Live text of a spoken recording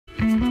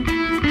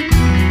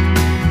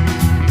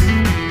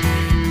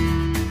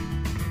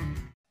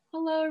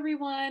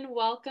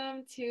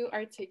welcome to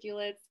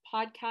Articulate's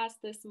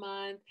podcast this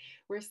month.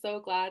 We're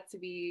so glad to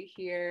be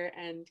here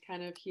and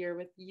kind of here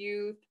with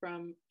youth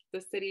from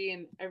the city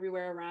and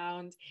everywhere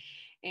around.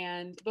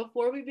 And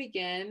before we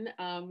begin,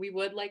 we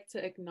would like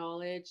to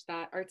acknowledge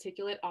that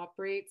Articulate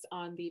operates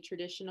on the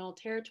traditional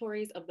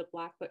territories of the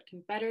Blackfoot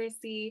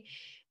Confederacy,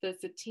 the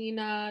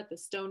Tsuut'ina, the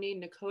Stoney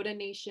Nakoda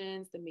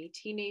Nations, the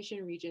Métis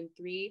Nation, Region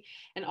 3,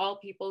 and all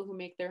people who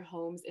make their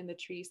homes in the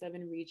Treaty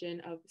 7 region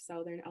of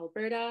southern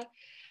Alberta.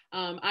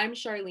 I'm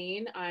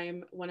Charlene.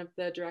 I'm one of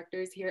the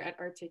directors here at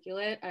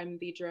Articulate. I'm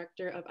the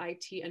director of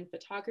IT and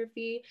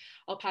photography.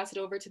 I'll pass it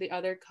over to the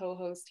other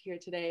co-host here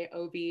today,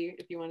 Obi,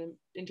 if you want to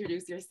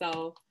introduce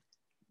yourself.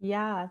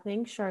 Yeah,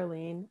 thanks,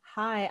 Charlene.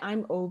 Hi,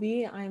 I'm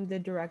Obi. I'm the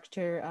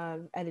director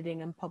of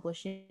editing and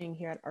publishing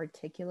here at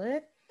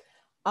Articulate.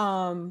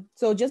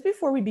 So just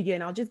before we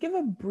begin, I'll just give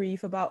a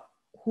brief about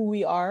who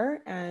we are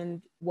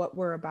and what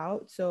we're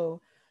about.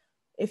 So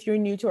if you're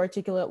new to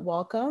Articulate,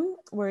 welcome.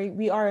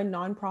 We are a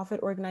nonprofit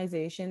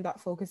organization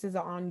that focuses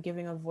on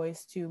giving a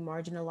voice to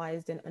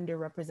marginalized and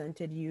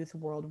underrepresented youth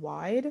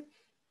worldwide.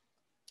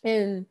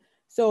 And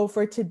so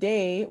for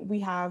today,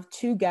 we have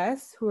two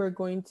guests who are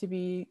going to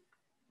be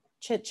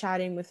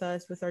chit-chatting with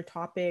us with our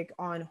topic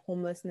on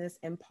homelessness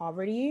and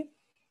poverty.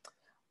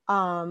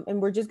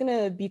 And we're just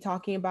gonna be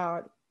talking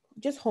about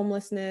just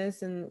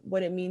homelessness and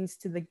what it means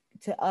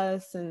to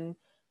us and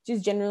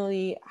just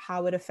generally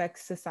how it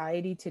affects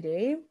society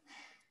today.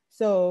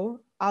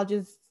 So I'll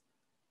just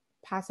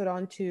pass it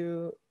on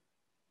to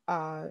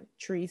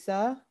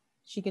Teresa.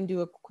 She can do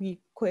a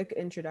quick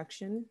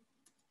introduction.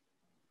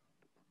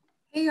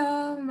 Hey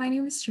y'all, my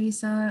name is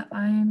Teresa.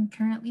 I'm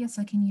currently a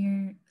second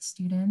year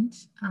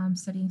student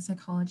studying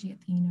psychology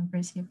at the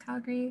University of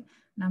Calgary,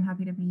 and I'm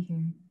happy to be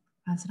here.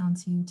 Pass it on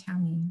to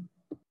Tammy.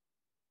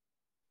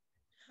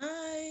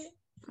 Hi,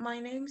 my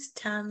name's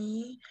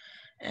Tammy,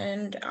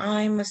 and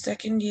I'm a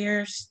second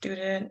year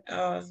student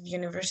of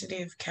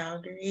University of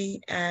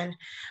Calgary, and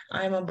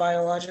I'm a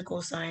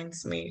biological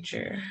science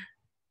major.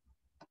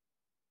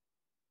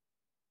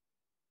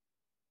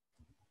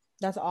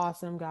 That's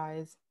awesome,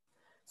 guys.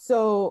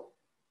 So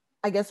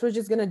I guess we're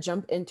just going to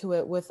jump into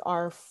it with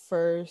our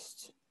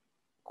first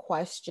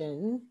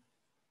question.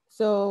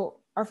 So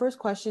our first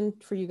question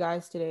for you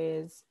guys today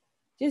is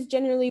just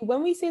generally,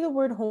 when we say the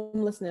word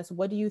homelessness,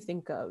 what do you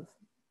think of?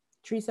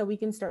 Teresa, we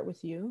can start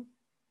with you.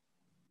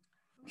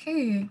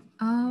 Okay,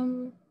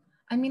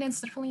 I mean,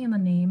 it's definitely in the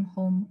name,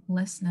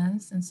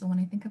 homelessness. And so when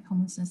I think of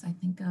homelessness, I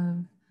think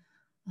of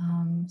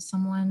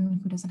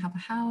someone who doesn't have a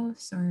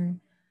house or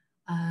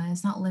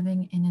is not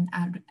living in an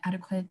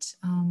adequate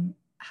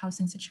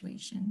housing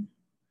situation.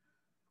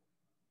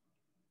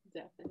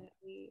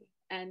 Definitely.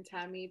 And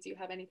Tammy, do you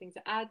have anything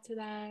to add to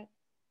that?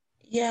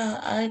 Yeah,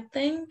 I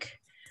think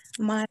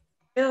my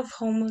idea of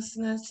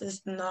homelessness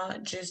is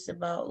not just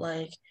about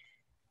like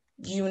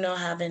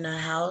having a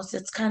house.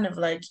 It's kind of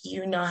like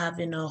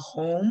having a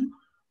home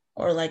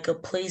or like a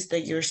place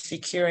that you're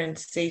secure and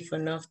safe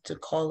enough to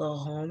call a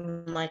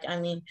home. Like, I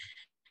mean,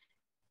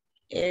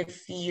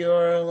 if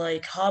you're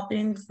like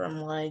hopping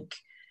from like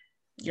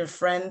your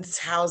friends'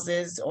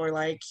 houses or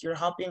like you're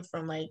hopping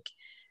from like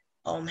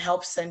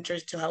help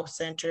centers to help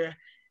center,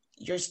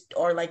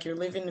 or like you're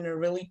living in a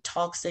really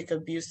toxic,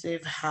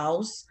 abusive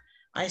house,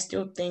 I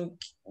still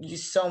think you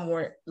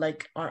somewhere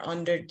like are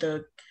under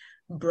the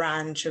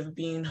branch of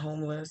being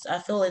homeless. I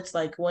feel it's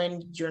like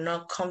when you're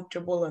not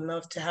comfortable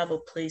enough to have a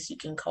place you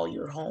can call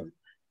your home,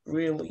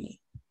 really.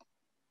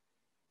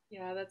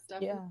 Yeah, that's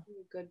definitely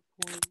a good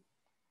point.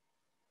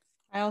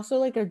 I also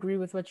like agree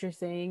with what you're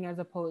saying as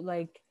opposed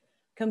like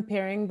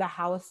comparing the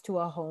house to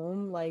a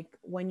home. Like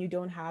when you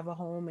don't have a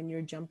home and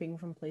you're jumping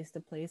from place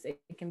to place, it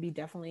can be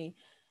definitely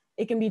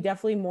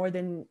more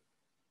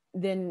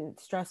than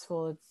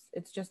stressful.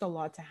 It's just a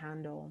lot to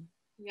handle.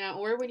 Yeah,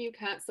 or when you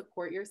can't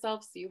support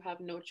yourself, so you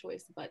have no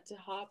choice but to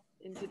hop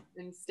into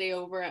and stay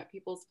over at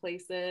people's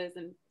places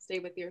and stay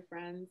with your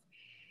friends.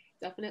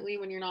 Definitely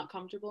when you're not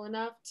comfortable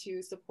enough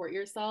to support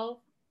yourself,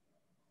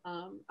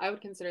 I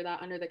would consider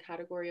that under the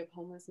category of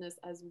homelessness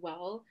as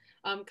well.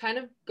 Kind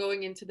of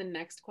going into the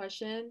next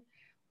question,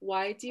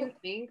 why do you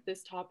think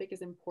this topic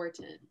is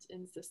important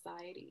in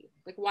society?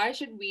 Like, why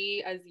should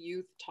we as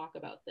youth talk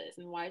about this,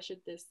 and why should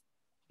this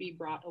be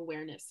brought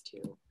awareness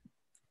to?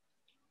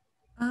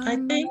 I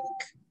think,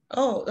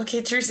 oh,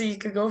 okay, Teresa, you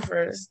could go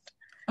first.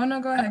 Oh, no,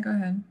 go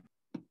ahead.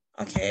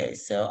 Okay,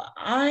 so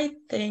I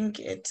think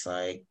it's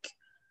like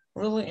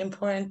really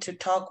important to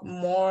talk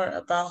more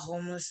about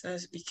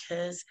homelessness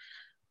because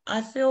I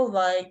feel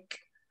like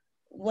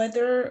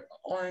whether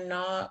or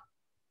not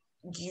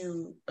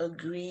you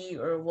agree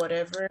or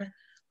whatever,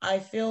 I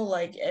feel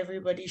like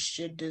everybody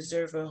should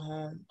deserve a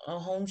home. A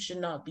home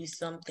should not be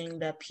something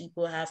that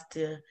people have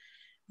to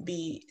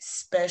be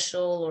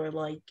special or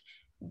like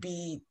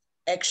be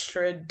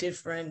extra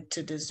different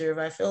to deserve.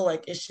 I feel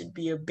like it should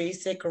be a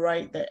basic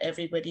right that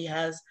everybody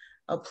has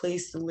a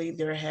place to lay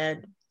their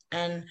head.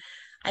 And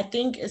I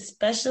think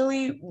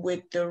especially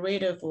with the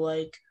rate of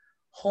like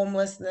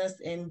homelessness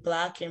in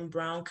black and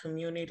brown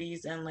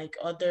communities and like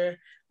other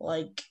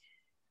like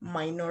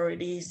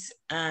minorities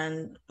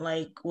and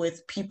like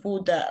with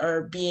people that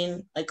are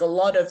being like a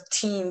lot of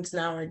teens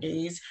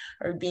nowadays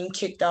are being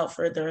kicked out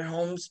for their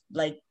homes,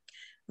 like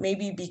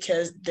maybe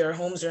because their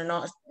homes are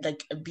not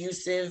like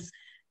abusive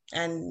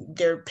and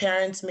their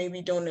parents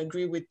maybe don't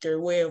agree with their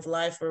way of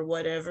life or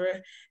whatever.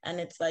 And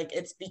it's like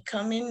it's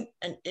becoming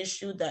an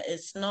issue that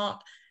it's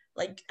not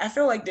like, I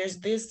feel like there's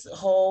this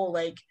whole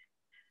like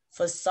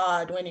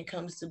facade when it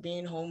comes to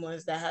being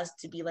homeless that has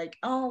to be like,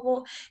 oh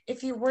well,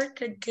 if you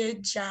work a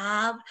good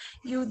job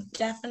you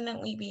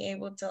definitely be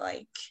able to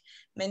like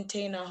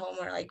maintain a home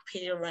or like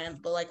pay your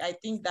rent. But like I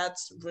think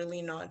that's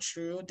really not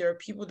true. There are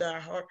people that are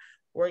hard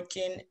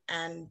working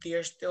and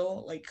they're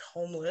still like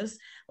homeless.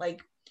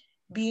 Like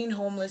being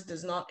homeless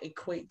does not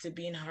equate to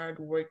being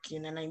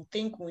hardworking. And I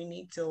think we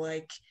need to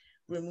like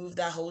remove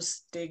that whole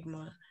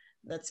stigma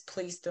that's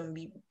placed on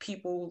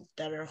people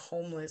that are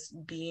homeless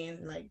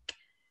being like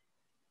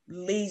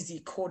lazy,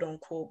 quote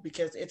unquote,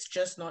 because it's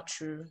just not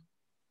true.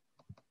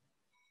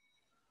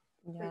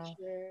 For Yeah.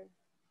 sure.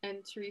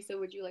 And Teresa,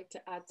 would you like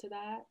to add to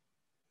that?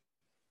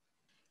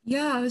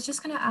 Yeah, I was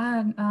just gonna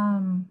add,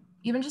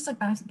 even just like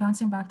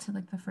bouncing back to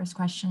like the first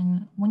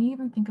question, when you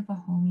even think of a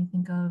home, you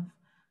think of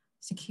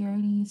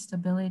security,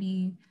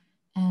 stability,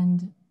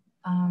 and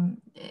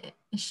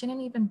it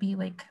shouldn't even be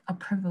like a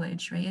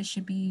privilege, right? It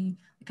should be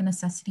like a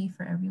necessity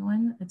for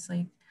everyone. It's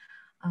like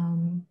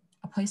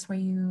a place where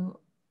you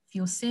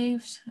feel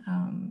safe,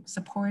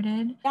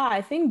 supported. Yeah,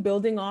 I think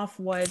building off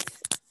what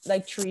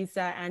like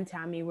Teresa and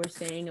Tammy were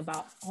saying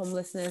about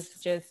homelessness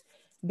just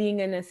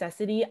being a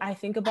necessity, I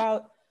think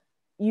about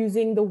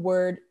using the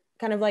word,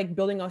 kind of like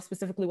building off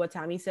specifically what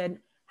Tammy said,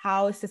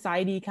 how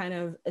society kind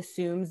of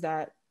assumes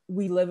that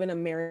we live in a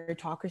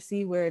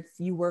meritocracy where it's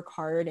you work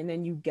hard and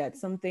then you get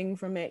something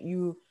from it.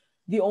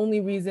 The only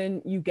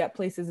reason you get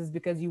places is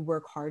because you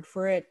work hard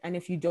for it. And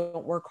if you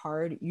don't work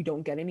hard, you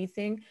don't get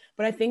anything.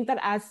 But I think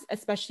that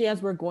especially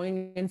as we're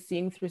going and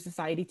seeing through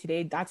society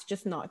today, that's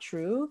just not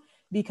true,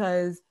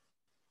 because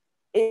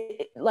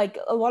like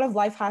a lot of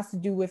life has to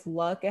do with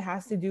luck. It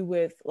has to do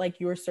with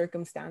like your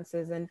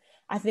circumstances. And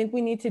I think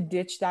we need to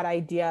ditch that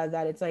idea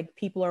that it's like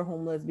people are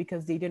homeless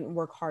because they didn't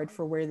work hard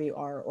for where they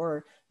are,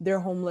 or they're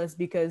homeless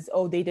because,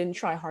 oh, they didn't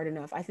try hard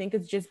enough. I think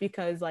it's just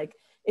because like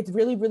it's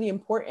really, really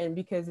important,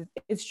 because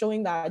it's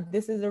showing that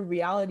this is a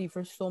reality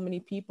for so many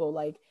people.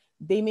 Like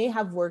they may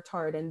have worked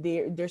hard and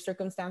their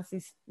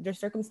circumstances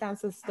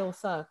still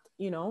sucked,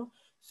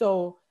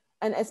 so.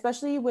 And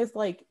especially with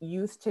like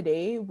youth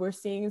today, we're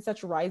seeing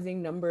such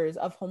rising numbers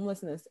of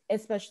homelessness,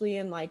 especially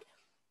in like,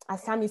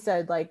 as Tammy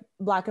said, like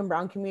Black and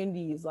Brown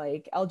communities,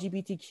 like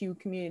LGBTQ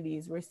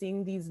communities. We're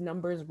seeing these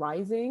numbers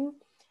rising,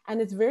 and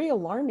it's very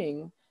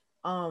alarming.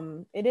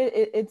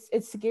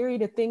 It's scary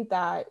to think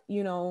that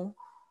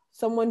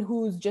someone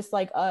who's just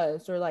like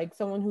us, or like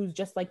someone who's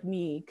just like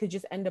me, could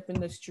just end up in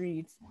the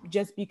streets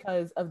just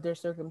because of their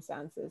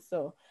circumstances.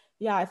 So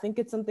yeah, I think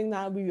it's something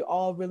that we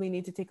all really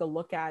need to take a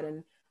look at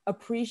and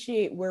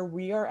appreciate where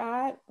we are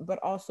at, but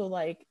also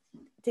like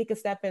take a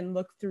step and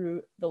look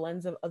through the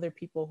lens of other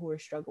people who are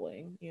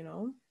struggling. Yeah.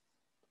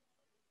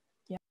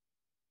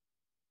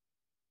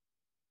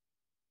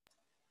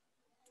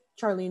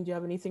 Charlene, do you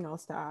have anything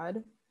else to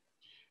add?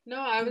 No,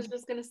 I was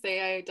just gonna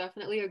say I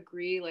definitely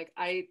agree. Like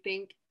I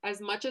think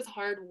as much as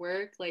hard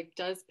work like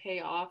does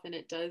pay off and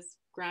it does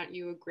grant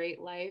you a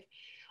great life,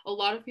 a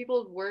lot of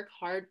people work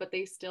hard but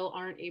they still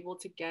aren't able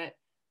to get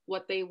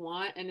what they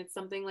want. And it's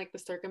something like the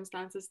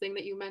circumstances thing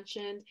that you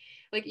mentioned.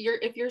 Like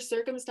if your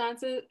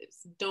circumstances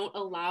don't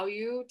allow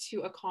you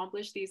to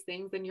accomplish these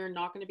things, then you're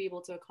not going to be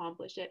able to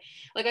accomplish it.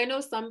 Like I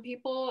know some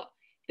people,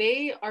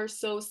 they are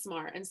so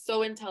smart and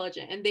so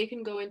intelligent and they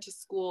can go into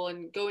school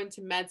and go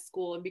into med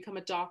school and become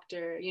a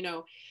doctor,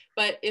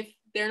 but if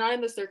they're not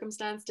in the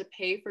circumstance to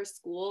pay for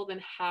school,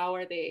 then how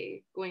are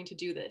they going to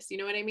do this? You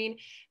know what I mean?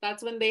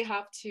 That's when they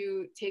have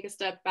to take a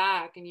step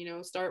back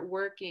and start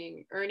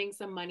working, earning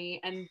some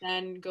money, and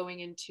then going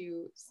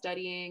into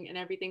studying and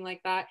everything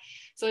like that.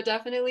 So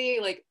definitely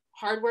like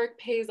hard work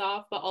pays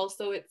off, but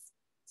also it's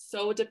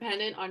so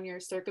dependent on your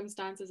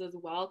circumstances as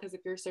well, because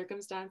if your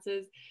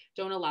circumstances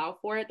don't allow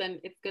for it, then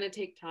it's going to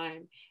take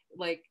time.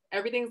 Like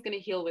everything's going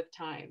to heal with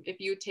time.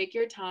 If you take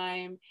your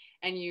time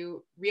and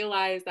you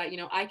realize that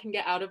I can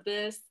get out of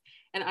this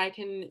and I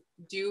can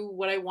do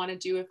what I want to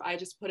do if I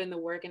just put in the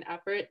work and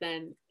effort,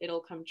 then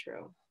it'll come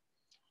true.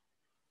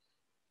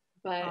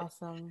 But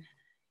Awesome.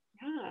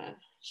 yeah,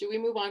 should we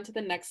move on to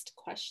the next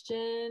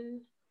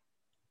question?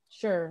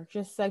 Sure.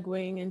 Just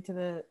segueing into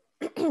the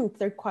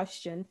third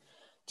question.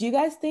 Do you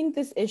guys think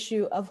this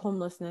issue of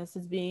homelessness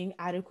is being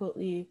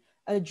adequately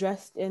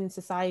addressed in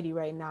society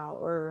right now?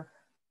 Or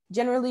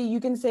generally, you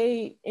can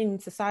say in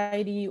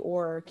society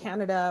or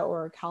Canada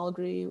or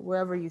Calgary,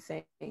 wherever you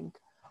think.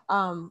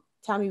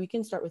 Tammy, we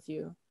can start with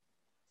you.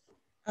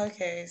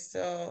 Okay,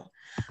 so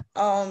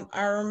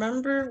I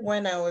remember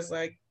when I was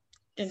like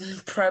in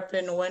prep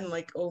and when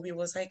like Obi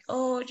was like,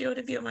 oh, do you want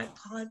to be on my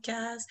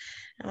podcast?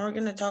 And we're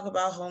gonna talk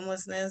about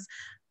homelessness.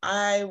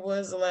 I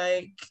was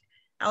like,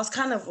 I was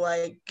kind of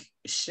like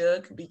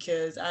shook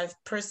because I've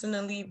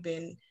personally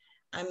been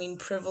I mean,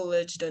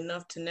 privileged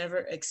enough to never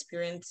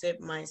experience it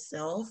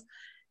myself.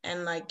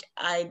 And like,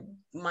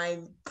 my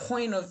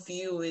point of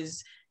view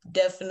is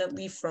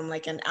definitely from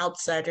like an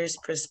outsider's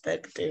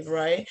perspective,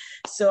 right?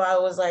 So I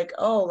was like,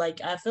 oh,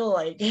 like I feel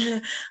like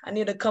I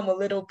need to come a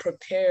little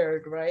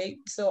prepared, right?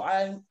 So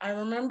I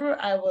remember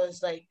I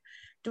was like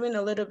doing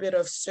a little bit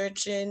of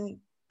searching,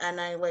 and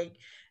I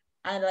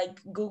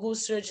Google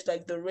searched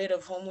like the rate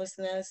of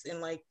homelessness in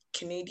like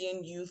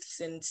Canadian youths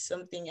and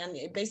something, and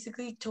it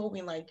basically told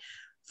me like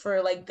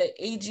for like the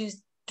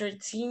ages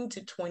 13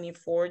 to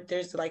 24,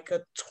 there's like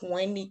a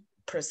 20%,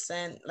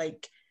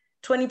 like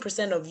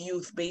 20% of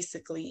youth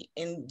basically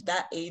in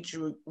that age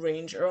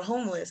range are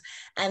homeless.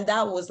 And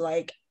that was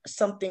like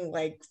something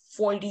like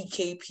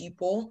 40K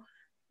people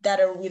that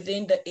are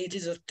within the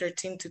ages of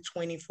 13 to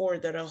 24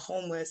 that are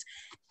homeless.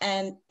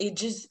 And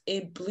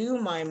it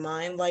blew my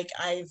mind. Like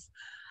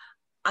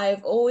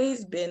I've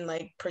always been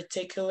like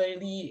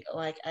particularly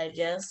like I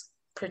guess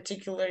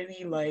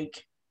particularly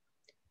like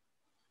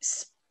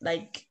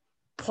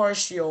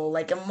partial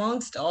like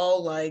amongst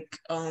all like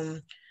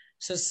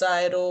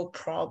societal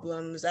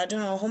problems. I don't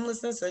know,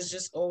 homelessness has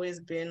just always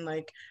been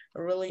like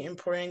a really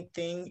important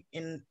thing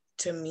in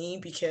to me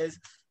because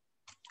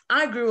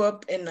I grew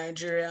up in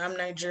Nigeria. I'm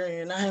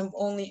Nigerian. I'm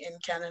only in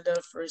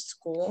Canada for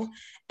school,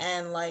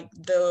 and like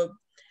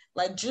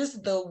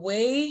just the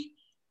way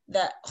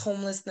that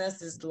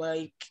homelessness is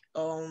like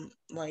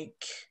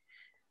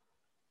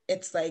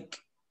it's like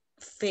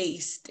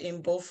faced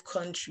in both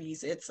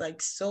countries. It's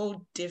like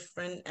so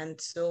different, and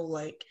so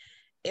like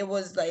it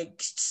was like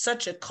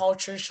such a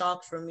culture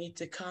shock for me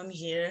to come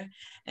here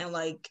and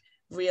like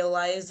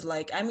realize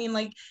like I mean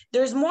like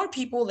there's more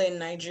people in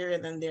Nigeria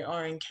than there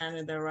are in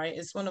Canada, right?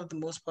 It's one of the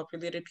most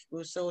populated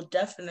people, so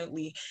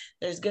definitely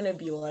there's gonna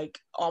be like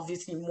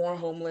obviously more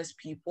homeless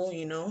people,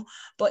 you know.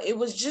 But it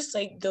was just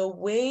like the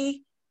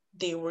way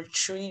they were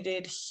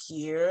treated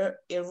here,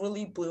 it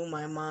really blew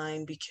my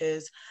mind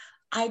because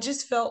I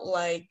just felt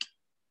like,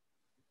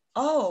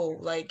 oh,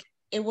 like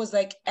it was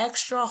like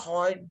extra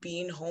hard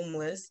being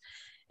homeless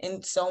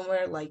in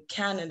somewhere like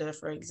Canada,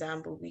 for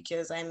example,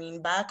 because I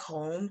mean, back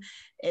home,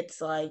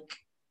 it's like,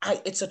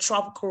 it's a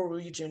tropical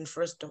region,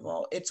 first of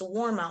all. It's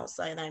warm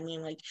outside. I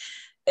mean, like,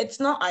 it's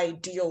not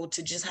ideal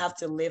to just have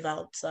to live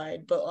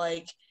outside, but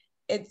like,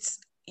 it's,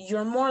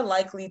 you're more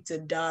likely to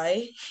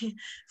die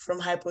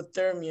from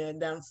hypothermia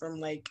than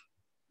from like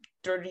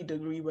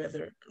 30-degree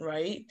weather,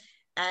 right?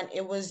 And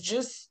it was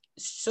just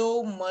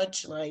so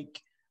much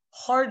like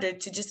harder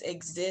to just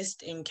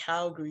exist in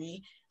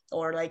Calgary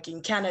or like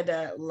in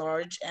Canada at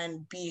large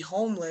and be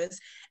homeless.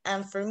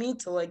 And for me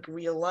to like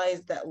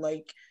realize that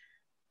like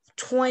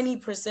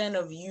 20%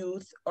 of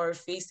youth are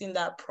facing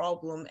that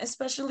problem,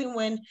 especially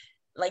when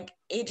like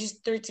ages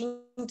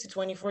 13 to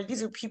 24,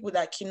 these are people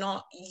that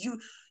cannot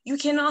you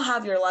cannot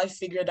have your life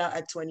figured out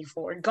at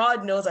 24.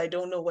 God knows I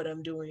don't know what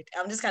I'm doing.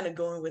 I'm just kind of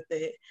going with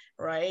it,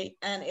 right?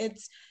 And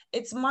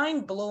it's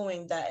mind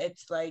blowing that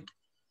it's like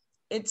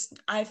it's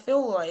I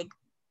feel like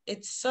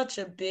it's such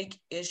a big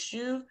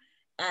issue,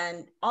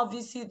 and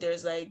obviously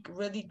there's like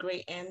really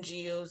great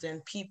NGOs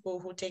and people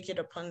who take it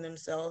upon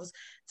themselves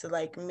to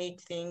like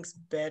make things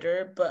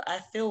better, but I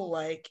feel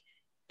like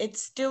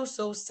it's still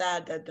so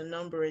sad that the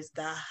number is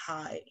that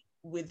high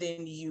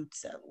within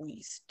youths at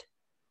least.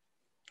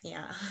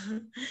 Yeah.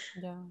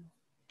 Yeah.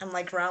 I'm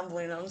like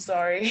rambling, I'm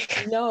sorry.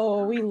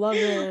 No, we love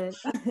it.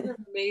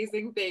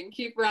 Amazing thing.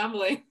 Keep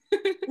rambling.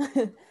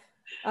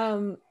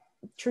 um,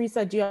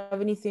 Teresa, do you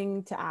have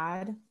anything to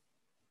add?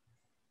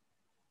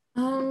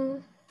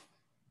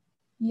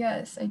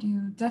 Yes, I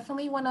do.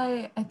 Definitely when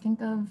I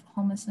think of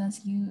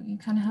homelessness, you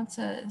kind of have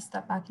to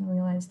step back and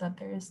realize that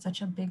there is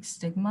such a big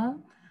stigma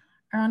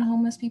around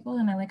homeless people.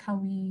 And I like how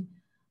we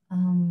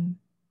um,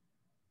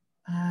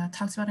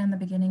 talked about in the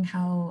beginning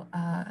how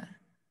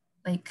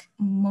like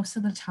most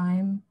of the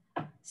time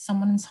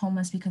someone is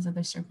homeless because of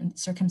their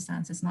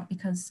circumstances, not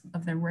because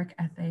of their work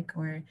ethic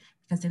or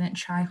because they didn't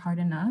try hard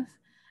enough.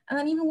 And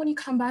then even when you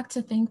come back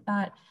to think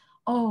that,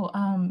 oh,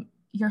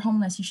 you're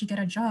homeless, you should get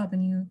a job,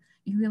 and you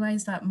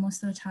realize that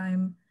most of the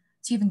time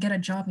to even get a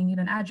job, you need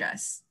an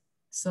address.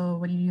 So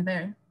what do you do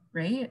there,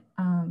 right?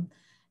 And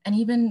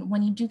even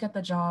when you do get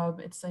the job,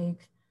 it's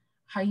like,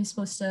 how are you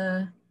supposed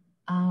to,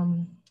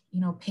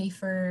 pay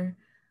for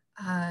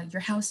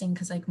your housing?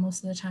 Because like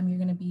most of the time you're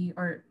going to be,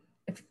 or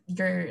if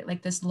you're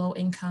like this low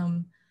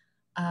income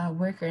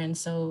worker, and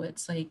so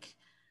it's like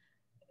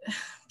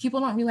people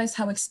don't realize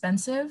how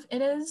expensive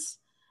it is.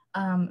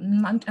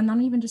 I'm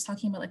not even just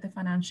talking about like the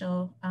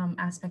financial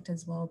aspect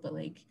as well, but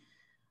like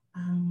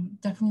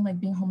definitely like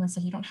being homeless,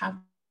 like you don't have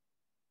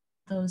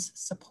those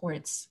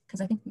supports.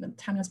 Because I think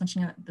Tanya was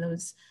mentioning that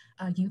those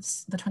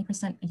youths, the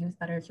 20% youth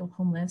that are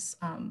homeless,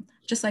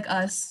 just like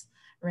us,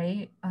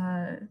 right?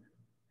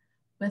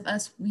 With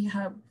us, we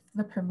have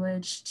the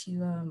privilege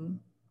to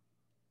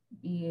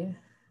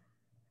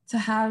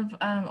have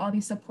all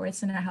these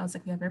supports in our house.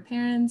 Like we have our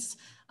parents,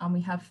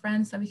 we have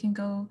friends that we can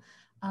go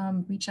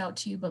reach out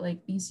to, but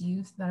like these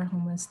youth that are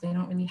homeless, they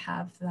don't really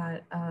have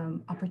that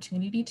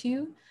opportunity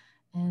to.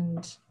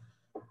 And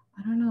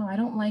I don't know. I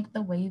don't like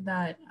the way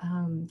that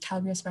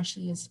Calgary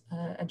especially is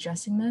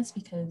addressing this,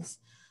 because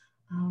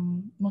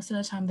most of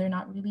the time they're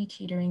not really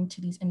catering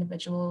to these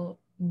individual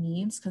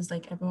needs, because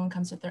like everyone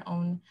comes with their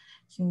own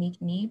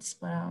unique needs.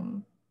 But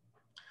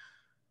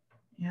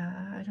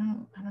yeah, I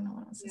don't know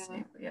what else to Yeah.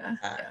 say. But yeah,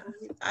 Uh,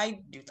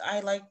 yeah. I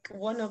like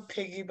want to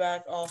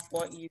piggyback off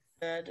what you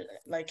said,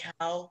 like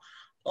how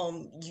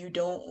you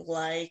don't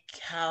like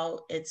how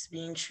it's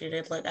being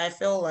treated. Like I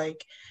feel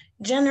like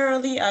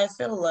generally I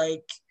feel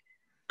like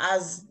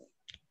as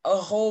a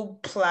whole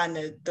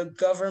planet, the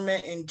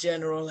government in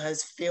general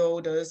has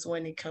failed us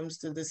when it comes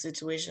to the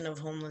situation of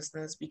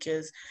homelessness,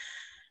 because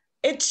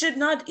it should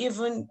not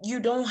even, you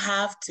don't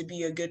have to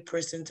be a good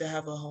person to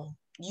have a home.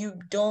 You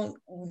don't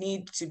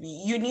need to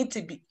be, you need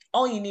to be,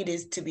 all you need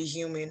is to be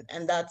human,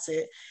 and that's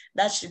it.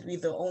 That should be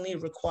the only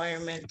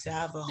requirement to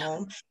have a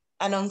home.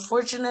 And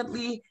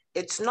unfortunately,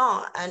 it's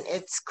not. And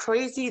it's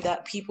crazy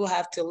that people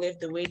have to live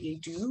the way they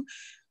do.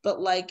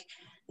 But like,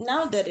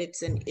 now that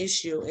it's an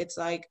issue, it's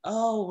like,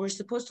 oh, we're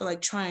supposed to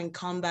like try and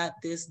combat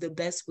this the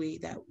best way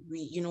that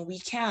we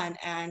can.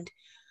 And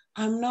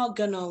I'm not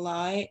gonna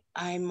lie,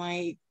 I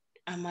might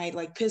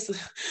like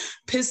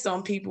piss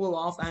on people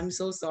off. I'm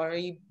so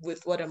sorry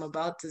with what I'm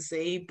about to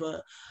say,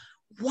 but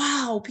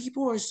wow,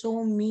 people are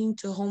so mean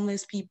to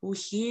homeless people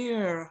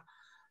here.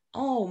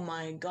 Oh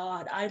my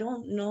God. I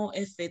don't know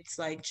if it's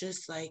like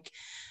just like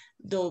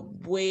the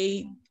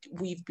way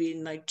we've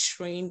been like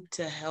trained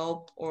to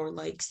help or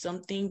like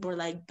something, but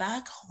like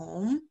back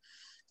home,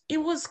 it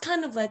was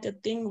kind of like a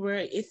thing where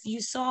if you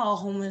saw a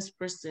homeless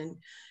person,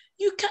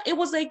 it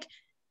was like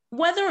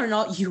whether or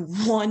not you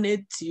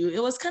wanted to,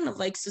 it was kind of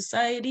like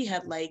society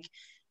had like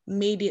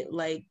made it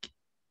like,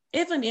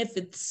 even if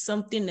it's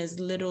something as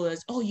little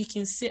as, oh, you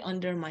can sit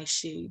under my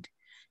shade,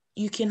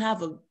 you can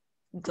have a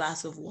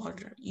glass of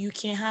water, you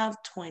can have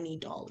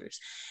 $20.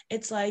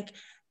 It's like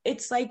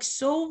it's like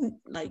so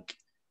like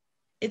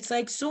it's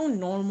like so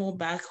normal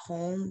back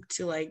home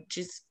to like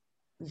just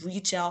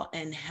reach out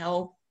and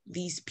help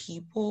these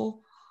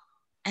people.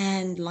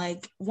 And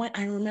like when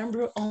I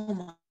remember,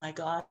 oh my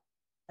gosh,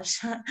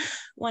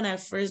 when I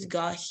first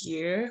got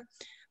here,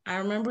 I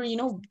remember,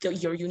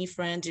 your uni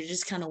friends, you're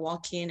just kind of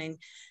walking and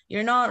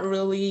you're not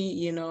really,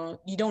 you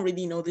don't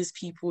really know these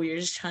people.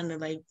 You're just trying to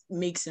like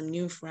make some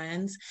new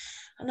friends.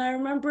 And I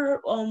remember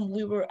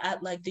we were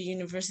at like the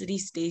university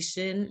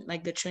station,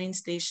 like the train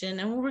station,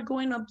 and we were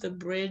going up the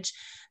bridge,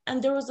 and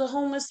there was a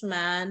homeless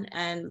man.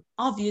 And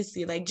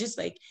obviously, like just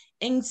like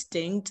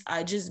instinct,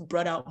 I just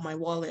brought out my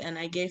wallet and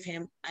I gave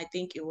him, I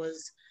think it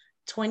was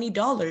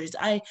 $20.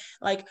 I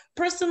like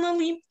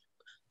personally,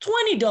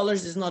 $20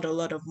 is not a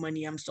lot of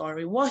money. I'm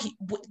sorry.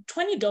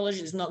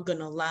 $20 is not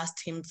gonna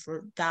last him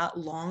for that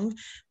long.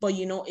 But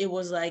it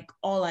was like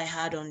all I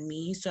had on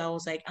me. So I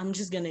was like, I'm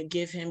just gonna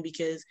give him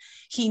because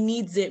he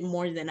needs it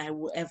more than I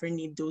will ever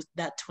need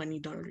that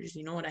 $20.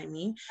 You know what I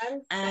mean? That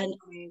is And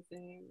so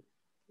amazing.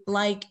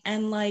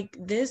 like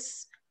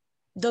this,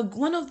 the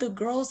one of the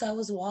girls I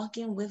was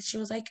walking with, she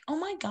was like, oh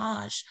my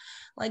gosh,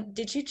 like,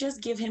 did you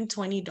just give him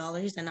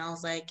 $20? And I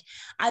was like,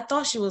 I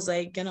thought she was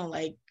like gonna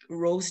like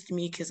roast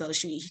me because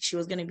she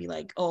was gonna be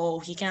like, oh,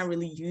 he can't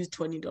really use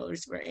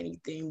 $20 for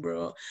anything,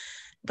 bro.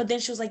 But then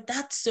she was like,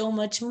 that's so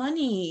much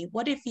money,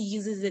 what if he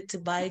uses it to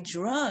buy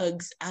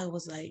drugs? I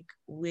was like,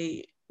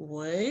 wait,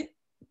 what?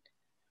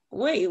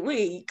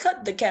 Wait,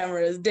 cut the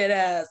cameras, dead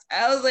ass.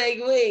 I was like,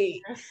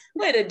 wait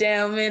a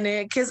damn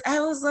minute, because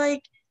I was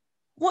like,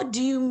 what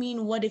do you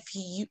mean? What if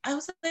I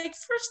was like,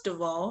 first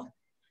of all,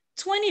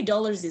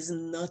 $20 is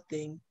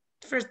nothing.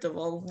 First of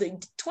all,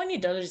 the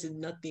 $20 is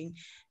nothing.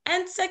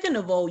 And second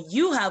of all,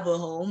 you have a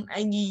home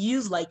and you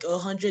use like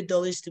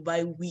 $100 to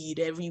buy weed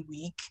every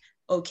week.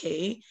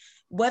 Okay.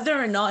 Whether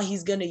or not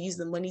he's gonna use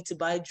the money to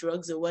buy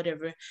drugs or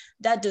whatever,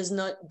 that does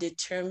not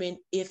determine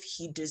if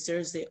he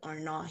deserves it or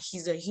not.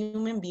 He's a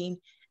human being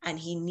and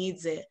he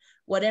needs it.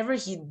 Whatever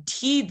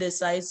he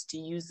decides to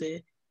use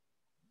it,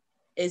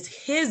 is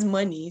his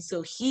money,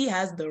 so he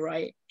has the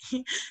right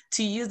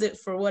to use it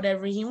for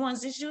whatever he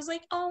wants. And she was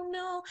like, oh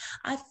no,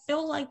 I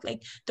feel like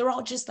they're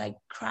all just like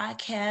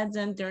crackheads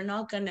and they're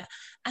not gonna.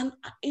 And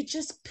it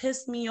just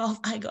pissed me off.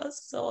 I got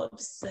so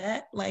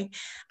upset. Like,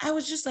 I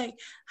was just like,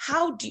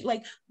 how do you,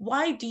 like,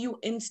 why do you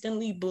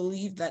instantly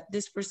believe that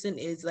this person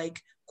is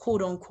like,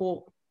 quote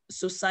unquote,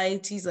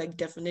 society's like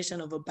definition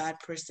of a bad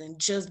person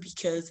just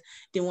because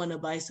they want to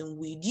buy some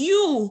weed?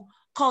 You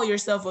call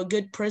yourself a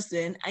good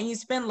person and you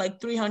spend like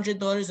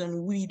 $300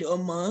 on weed a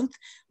month.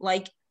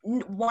 Like,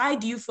 why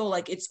do you feel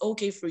like it's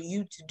okay for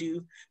you to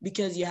do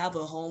because you have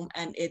a home,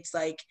 and it's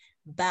like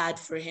bad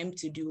for him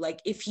to do?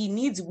 Like, if he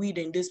needs weed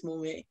in this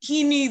moment,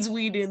 he needs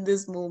weed in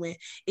this moment.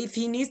 If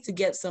he needs to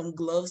get some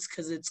gloves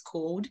because it's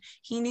cold,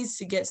 he needs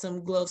to get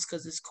some gloves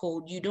because it's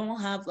cold. You don't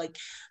have like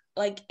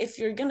if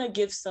you're gonna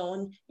give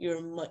someone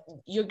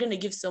you're gonna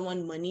give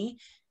someone money,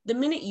 the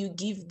minute you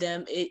give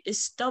them it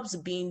stops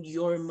being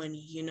your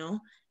money.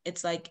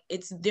 It's like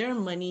it's their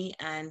money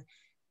and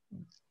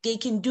they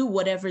can do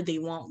whatever they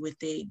want with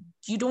it.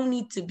 You don't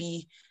need to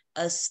be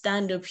a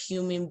stand-up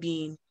human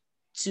being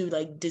to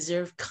like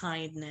deserve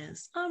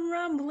kindness. I'm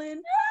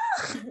rambling.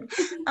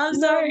 I'm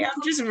No, sorry.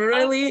 I'm just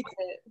really,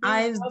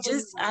 there's love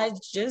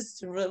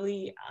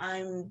in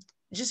I'm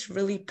just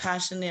really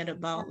passionate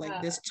about like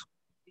that. this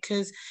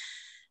because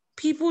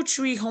people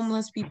treat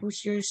homeless people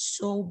here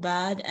so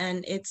bad,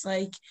 and it's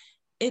like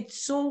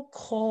it's so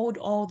cold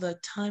all the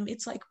time.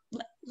 It's like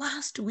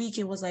last week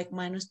it was like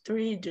minus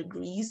 3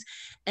 degrees,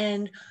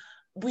 and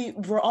we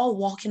were all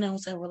walking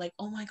outside. We're like,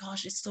 oh my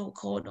gosh, it's so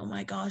cold. Oh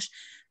my gosh.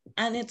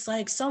 And it's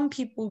like some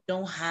people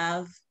don't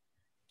have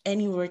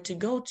anywhere to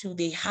go to.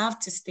 They have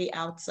to stay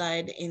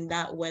outside in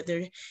that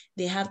weather.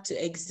 They have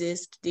to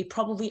exist. They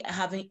probably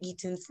haven't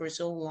eaten for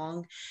so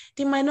long.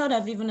 They might not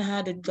have even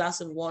had a glass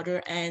of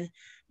water, and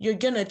you're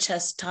gonna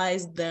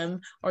chastise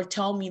them or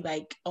tell me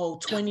like, oh,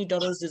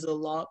 $20 is a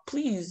lot.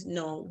 Please,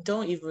 no,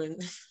 don't even.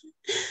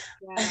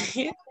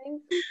 Yeah.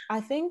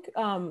 I think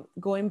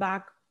going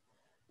back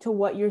to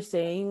what you're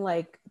saying,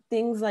 like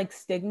things like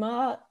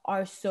stigma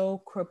are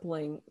so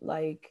crippling.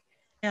 Like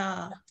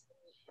Yeah.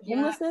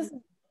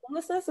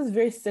 homelessness is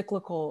very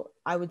cyclical,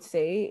 I would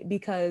say,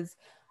 because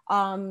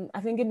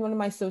I think in one of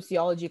my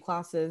sociology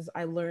classes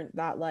I learned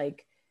that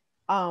like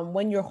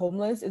when you're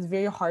homeless, it's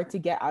very hard to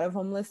get out of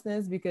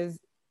homelessness because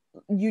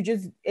you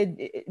just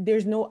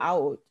there's no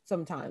out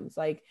sometimes.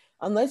 Like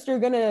unless you're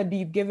gonna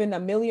be given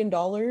 $1 million,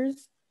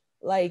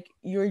 like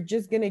you're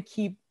just gonna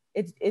keep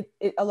it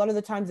a lot of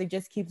the times it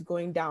just keeps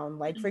going down.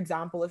 Like for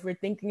example, if we're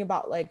thinking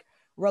about like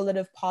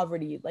relative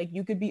poverty, like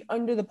you could be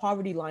under the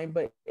poverty line,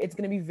 but it's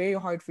going to be very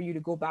hard for you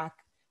to go back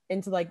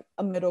into like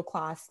a middle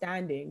class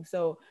standing.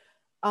 So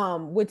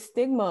with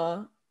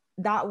stigma,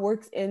 that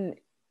works in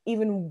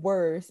even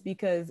worse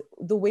because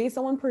the way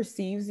someone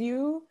perceives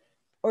you,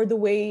 or the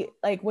way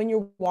like when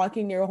you're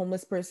walking near a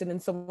homeless person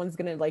and someone's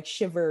gonna like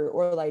shiver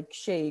or like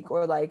shake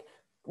or like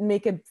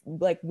make a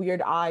like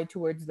weird eye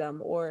towards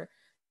them, or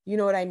you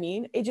know what I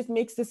mean, it just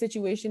makes the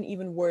situation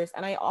even worse.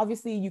 And I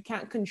obviously you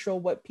can't control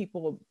what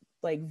people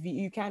like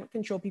you can't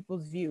control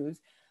people's views.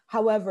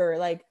 However,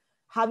 like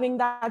having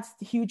that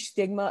huge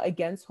stigma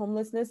against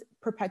homelessness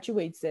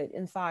perpetuates it.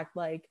 In fact,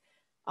 like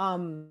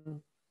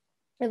um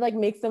it like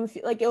makes them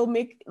feel like it'll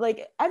make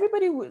like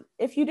everybody would,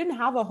 if you didn't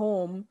have a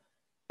home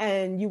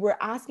and you were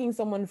asking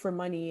someone for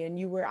money and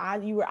you were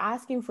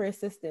asking for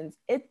assistance,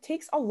 it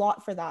takes a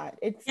lot for that.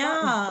 It's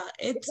Yeah,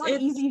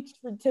 not easy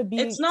to it's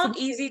be not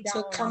sitting easy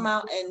to come down.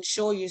 out and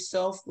show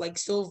yourself like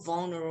so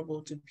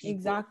vulnerable to people.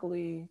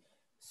 Exactly. And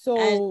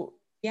So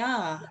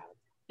yeah,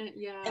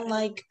 Yeah. and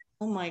like,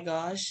 oh my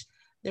gosh,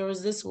 there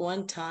was this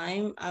one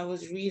time I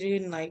was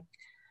reading like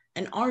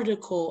an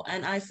article,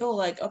 and I feel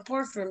like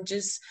apart from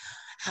just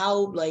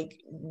how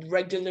like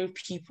regular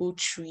people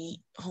treat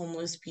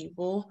homeless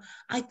people,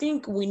 I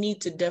think we need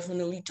to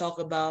definitely talk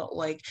about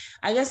like,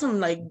 I guess I'm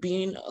like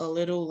being a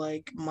little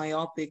like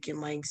myopic in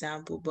my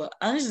example, but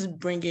I just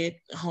bring it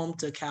home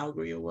to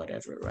Calgary or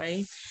whatever,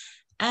 right?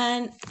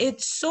 And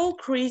it's so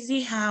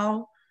crazy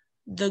how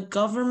the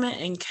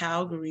government in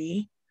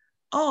Calgary,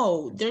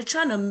 oh, they're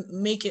trying to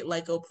make it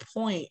like a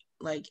point.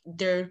 Like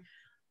they're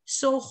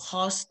so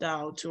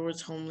hostile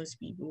towards homeless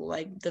people.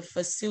 Like the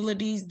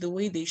facilities, the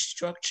way they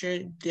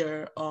structured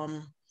their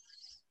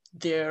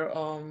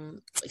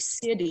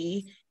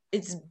city,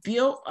 it's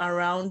built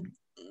around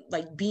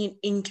like being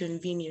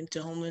inconvenient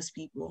to homeless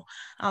people.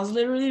 I was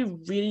literally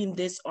reading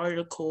this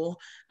article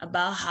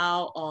about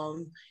how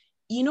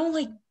you know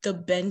like the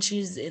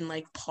benches in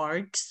like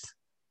parks.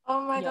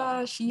 Oh my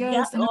yeah. gosh, Yeah,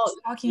 yes. I know what oh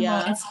you're talking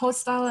about. yeah. It's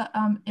hostile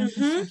Mm-hmm.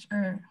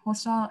 infrastructure,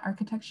 hostile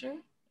architecture.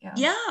 Yeah.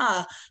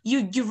 Yeah,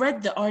 you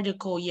read the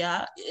article,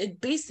 yeah.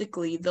 It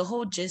basically the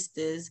whole gist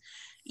is,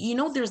 you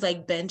know, there's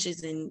like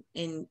benches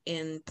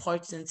in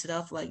parks and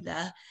stuff like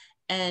that.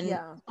 And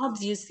Yeah.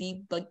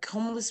 obviously, like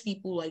homeless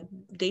people, like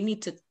they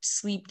need to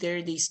sleep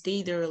there, they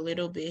stay there a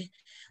little bit.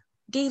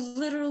 They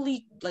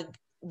literally like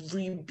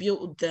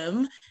rebuilt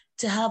them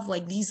to have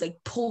like these like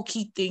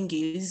pokey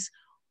thingies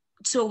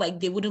so like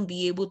they wouldn't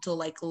be able to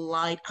like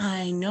lie.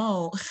 I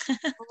know.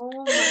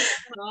 Oh my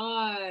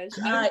gosh.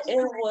 I was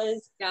It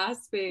was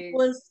gasping.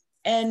 was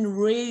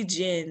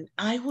enraging.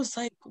 I was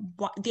like,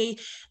 what they,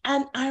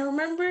 and I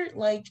remember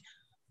like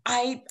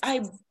I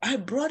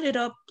brought it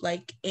up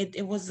like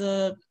it was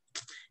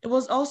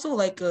also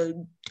like a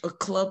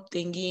club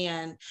thingy,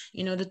 and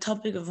you know the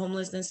topic of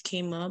homelessness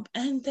came up,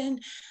 and then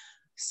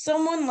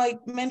someone like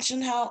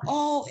mentioned how,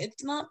 oh,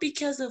 it's not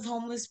because of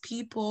homeless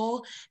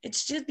people,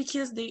 it's just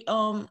because they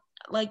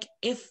like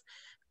if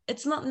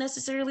it's not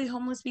necessarily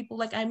homeless people,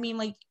 like I mean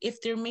like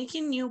if they're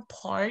making new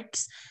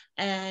parks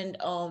and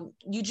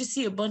you just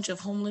see a bunch of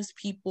homeless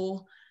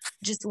people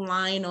just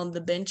lying on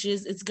the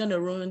benches, it's gonna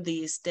ruin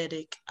the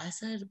aesthetic. I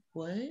said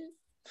what?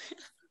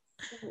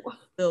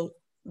 the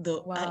I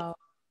Wow.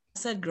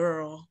 said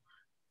girl,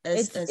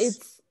 It's as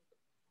it's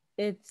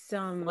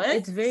what?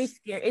 it's very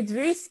scary. It's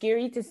very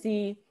scary to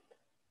see.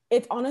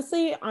 It's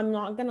honestly, I'm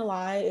not gonna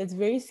lie, it's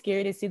very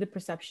scary to see the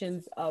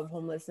perceptions of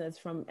homelessness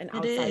from an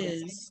It outsider.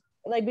 is.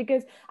 Like,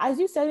 because as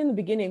you said in the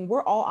beginning,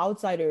 we're all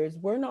outsiders,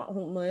 we're not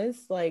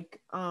homeless, like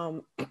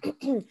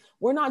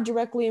we're not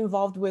directly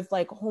involved with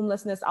like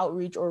homelessness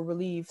outreach or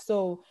relief,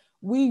 so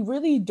we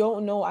really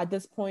don't know at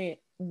this point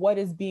what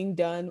is being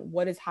done,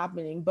 what is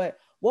happening. But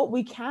what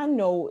we can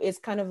know is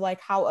kind of like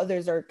how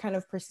others are kind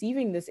of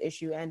perceiving this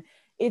issue, and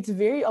it's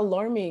very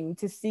alarming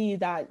to see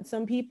that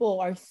some people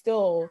are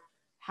still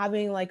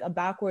having like a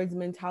backwards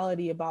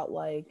mentality about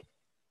like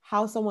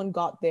how someone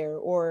got there,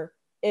 or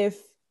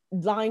if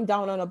lying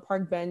down on a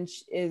park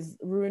bench is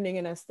ruining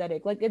an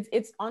aesthetic. Like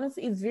it's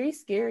honestly, it's very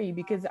scary,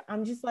 because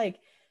I'm just like,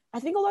 I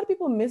think a lot of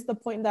people miss the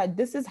point that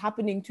this is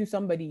happening to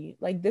somebody.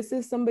 Like this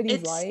is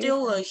somebody's It's life.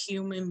 still a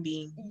human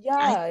being.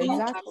 I Yeah, think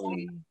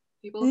exactly.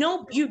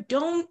 no, you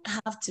don't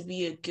have to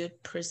be a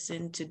good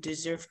person to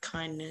deserve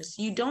kindness.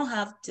 You don't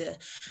have to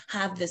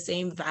have the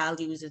same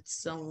values as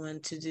someone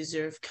to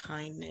deserve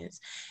kindness.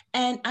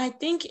 And I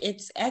think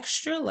it's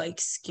extra like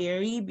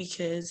scary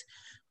because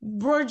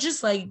we're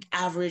just like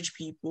average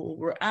people.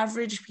 We're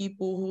average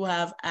people who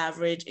have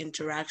average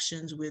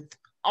interactions with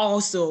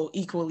also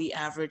equally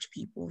average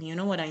people. You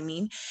know what I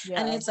mean?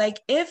 And Yeah. it's like,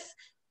 if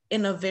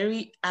in a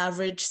very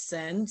average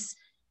sense,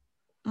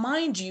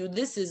 mind you,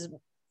 this is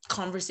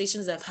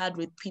conversations I've had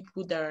with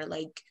people that are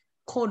like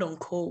quote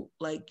unquote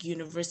like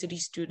university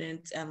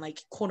students and like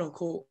quote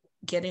unquote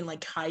getting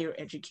like higher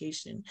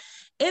education.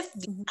 If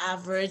the Mhm.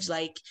 average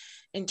like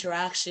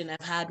interaction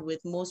I've had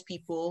with most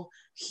people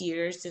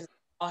here since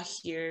are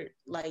here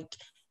like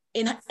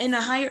in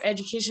a higher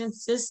education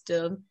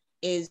system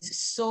is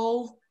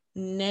so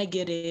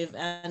negative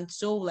and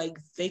so like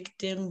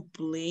victim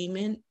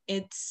blaming,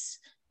 it's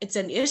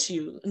an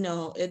issue.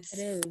 No, It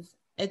is.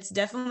 it's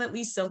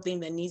definitely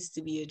something that needs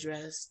to be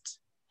addressed.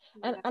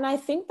 And I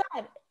think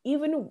that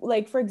even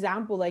like, for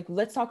example, like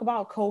let's talk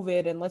about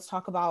COVID and let's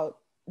talk about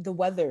the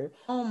weather.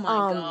 Oh my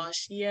Um,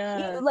 gosh,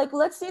 yeah. like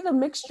let's say the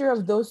mixture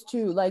of those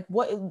two, like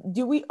what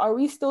do we, are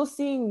we still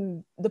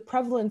seeing the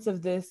prevalence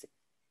of this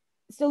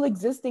still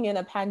existing in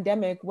a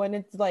pandemic when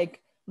it's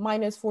like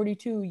minus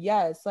 42?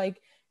 Yes.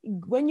 Like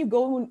when you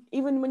go,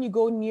 even when you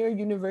go near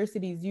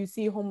universities, you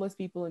see homeless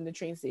people in the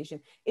train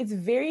station. It's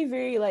very,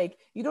 very like,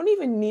 you don't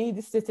even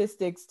need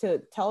statistics to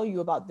tell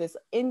you about this.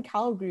 In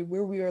Calgary,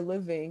 where we are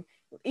living,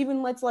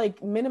 even let's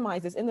like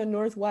minimize this, in the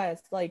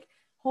Northwest, like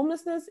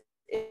homelessness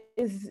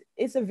is,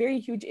 it's a very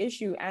huge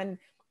issue. And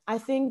I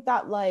think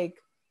that like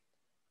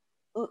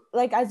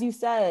as you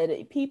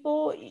said,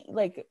 people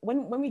like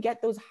when we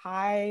get those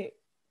high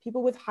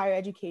people with higher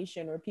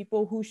education, or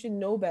people who should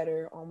know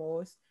better,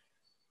 almost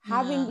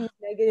having Yeah. these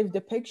negative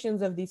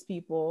depictions of these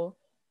people,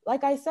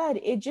 like I said,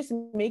 it just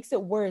makes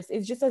it worse.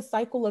 It's just a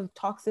cycle of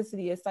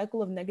toxicity, a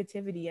cycle of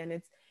negativity. And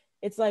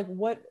it's like,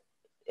 what,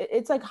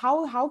 it's like,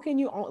 how can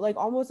you, like,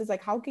 almost, it's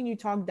like, how can you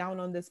talk down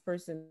on this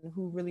person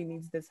who really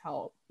needs this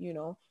help, you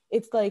know?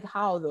 It's like,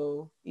 how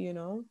though, you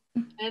know?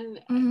 And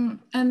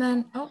And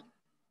then, oh,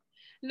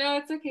 no,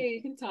 it's okay.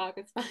 You can talk.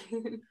 It's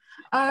fine.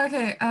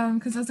 okay.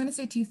 Because I was gonna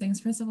say two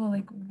things. First of all,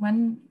 like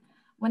when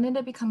did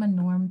it become a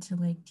norm to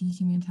like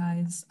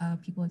dehumanize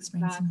people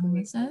experiencing Exactly.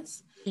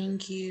 homelessness?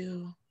 Thank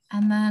you.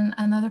 And then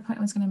another point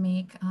I was going to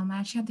make, I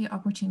actually had the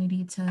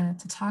opportunity to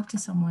talk to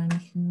someone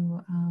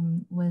who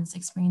was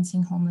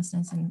experiencing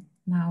homelessness and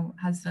now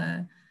has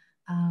the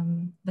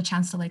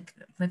chance to like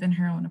live in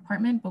her own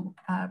apartment. But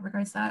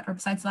regards that, or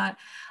besides that,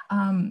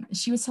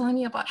 she was telling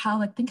me about how,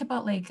 like, think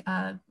about like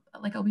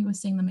Obi was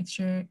saying, the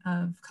mixture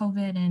of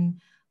COVID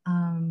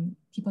and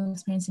people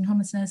experiencing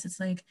homelessness. It's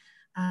like,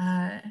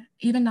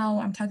 even now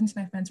I'm talking to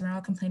my friends, we're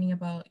all complaining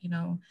about, you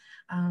know,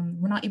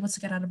 we're not able to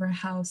get out of our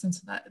house, and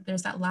so that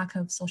there's that lack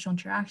of social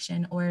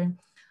interaction. Or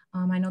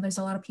I know there's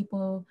a lot of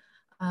people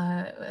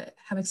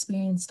have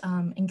experienced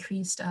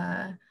increased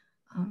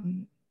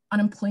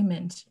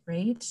unemployment,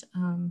 right?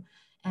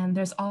 And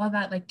there's all of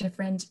that, like,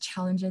 different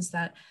challenges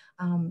that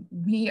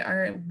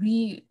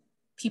we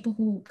people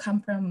who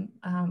come from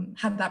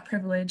have that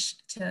privilege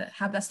to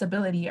have that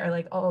stability are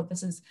like, oh,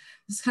 this is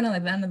kind of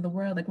like the end of the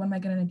world. Like, what am I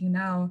gonna do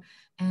now?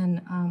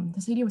 And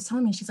this lady was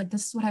telling me, she's like,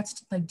 this is what I have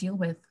to like deal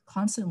with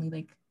constantly,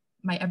 like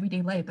my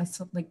everyday life.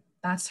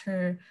 That's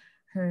her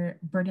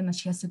burden that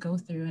she has to go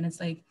through. And it's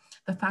like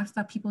the fact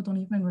that people don't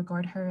even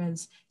regard her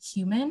as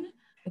human,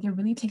 like it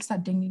really takes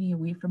that dignity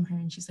away from her.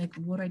 And she's like,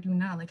 what do I do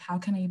now? Like, how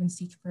can I even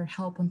seek for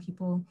help when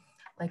people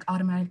like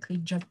automatically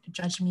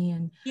judge me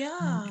and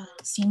Yeah.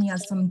 see me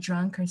as some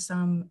drunk or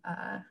some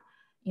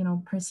you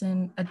know,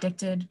 person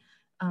addicted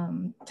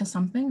to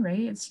something, right?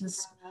 It's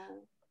just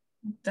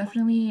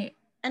definitely.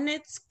 And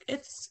it's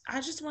I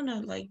just want to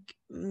like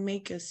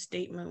make a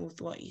statement with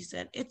what you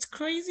said. It's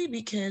crazy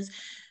because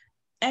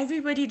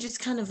everybody just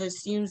kind of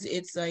assumes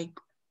it's like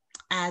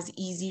as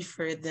easy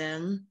for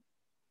them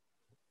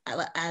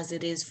as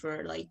it is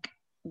for like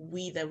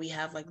we that we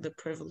have like the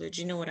privilege.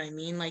 You know what I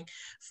mean? Like,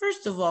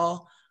 first of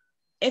all,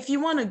 if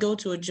you want to go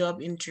to a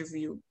job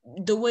interview,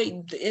 the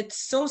way, it's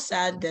so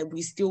sad that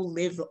we still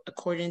live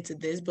according to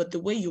this, but the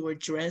way you are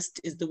dressed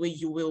is the way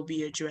you will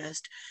be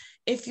addressed.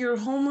 if you're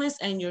homeless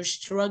and you're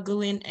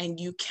struggling and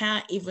you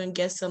can't even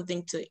get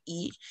something to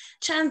eat,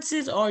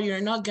 chances are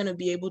you're not going to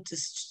be able to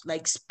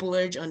like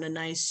splurge on a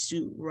nice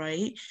suit,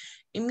 right?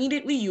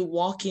 Immediately you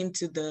walk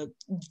into the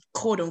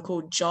quote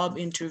unquote job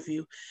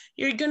interview,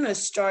 you're gonna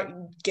start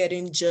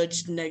getting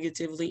judged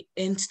negatively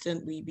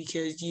instantly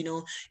because you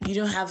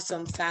don't have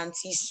some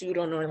fancy suit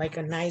on or like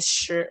a nice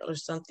shirt or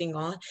something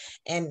on,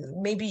 and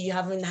maybe you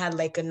haven't had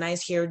like a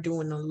nice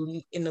hairdo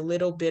in a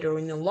little bit or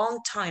in a long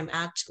time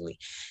actually.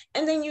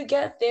 And then you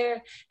get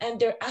there and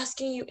they're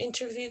asking you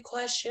interview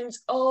questions.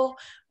 Oh,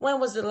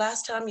 when was the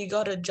last time you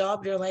got a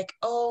job? You're like,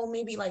 oh,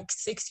 maybe like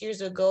 6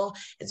 years ago.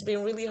 It's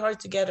been really hard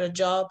to get a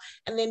job.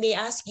 And then they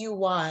ask you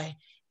why,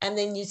 and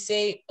then you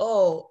say,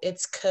 oh,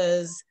 it's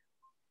because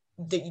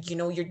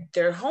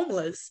they're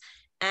homeless.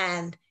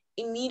 And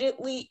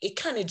immediately it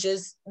kind of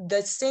just,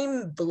 the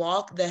same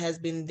block that has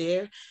been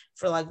there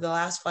for like the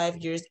last 5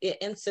 years, it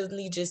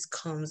instantly just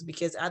comes,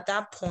 because at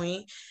that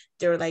point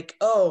they're like,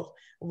 oh,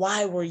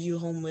 why were you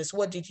homeless?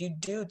 What did you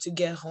do to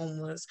get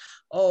homeless?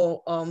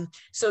 Oh,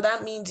 so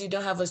that means you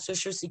don't have a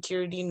social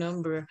security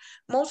number.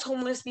 Most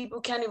homeless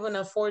people can't even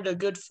afford a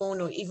good phone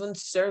or even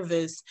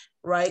service,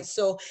 right?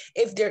 So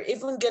if they're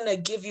even gonna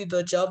give you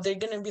the job, they're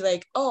gonna be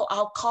like, oh,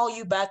 I'll call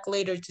you back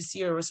later to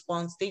see a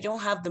response. They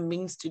don't have the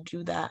means to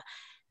do that.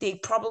 They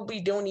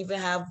probably don't even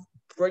have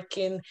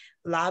working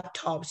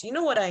laptops. You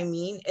know what I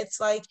mean?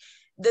 It's like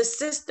the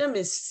system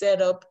is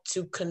set up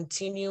to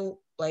continue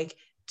like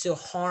to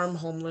harm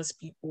homeless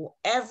people.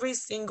 Every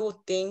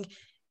single thing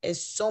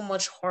is so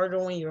much harder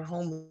when you're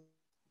homeless.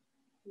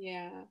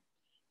 Yeah.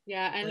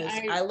 Yeah.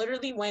 And I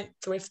literally went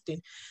thrifting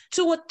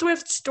to a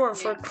thrift store,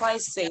 for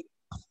Christ's sake.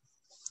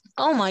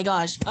 Oh my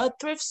gosh, a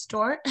thrift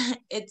store,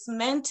 it's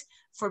meant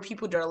for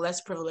people that are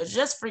less privileged.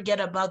 Just forget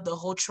about the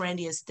whole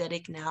trendy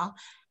aesthetic now.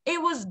 It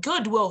was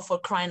Goodwill, for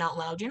crying out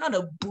loud. You're not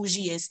a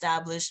bougie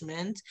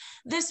establishment.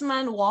 This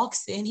man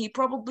walks in, he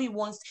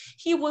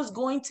was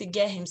going to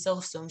get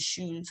himself some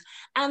shoes.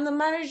 And the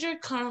manager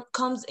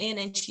comes in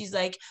and she's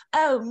like,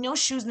 oh, no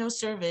shoes, no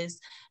service.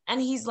 And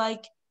he's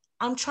like,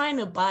 I'm trying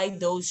to buy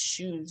those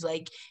shoes.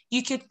 Like,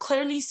 you could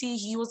clearly see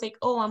he was like,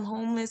 oh, I'm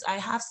homeless. I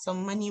have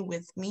some money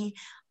with me.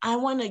 I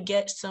want to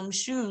get some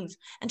shoes.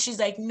 And she's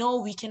like,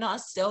 no, we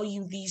cannot sell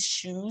you these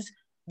shoes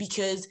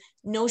because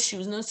no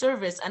shoes, no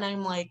service. And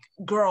I'm like,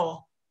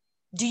 girl,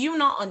 do you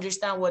not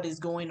understand what is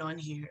going on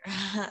here?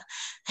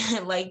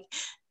 Like,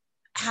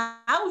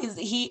 how is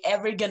he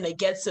ever going to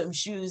get some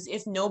shoes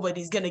if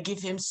nobody's going to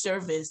give him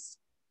service?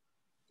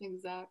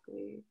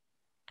 Exactly.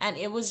 And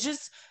it was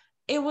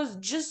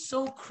just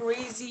so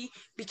crazy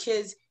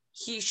because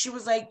she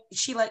was like,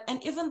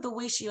 and even the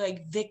way she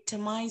like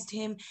victimized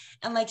him,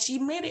 and like she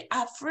made it,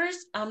 at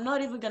first, I'm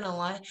not even gonna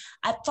lie,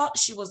 I thought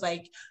she was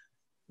like,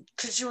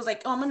 because she was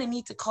like, oh, I'm gonna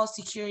need to call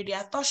security. I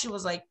thought she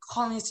was like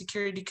calling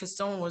security because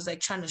someone was like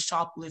trying to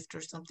shoplift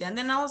or something. And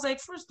then I was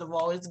like, first of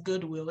all, it's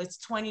Goodwill,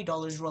 it's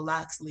 $20,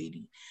 relax,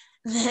 lady.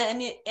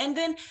 And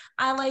then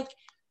I like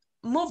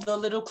moved a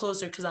little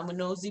closer because I'm a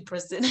nosy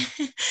person.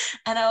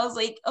 And I was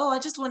like, oh, I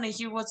just want to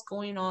hear what's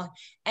going on.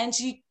 And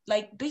she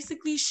like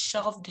basically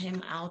shoved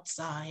him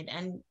outside,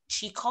 and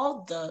she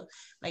called the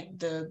like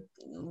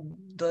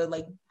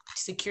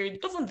security.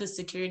 Even the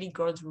security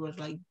guards were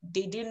like,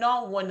 they did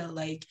not want to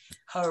like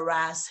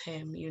harass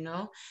him,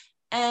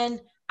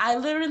 And I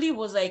literally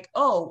was like,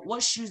 oh,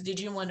 what shoes did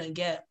you want to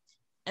get?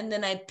 And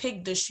then I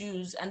pick the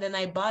shoes, and then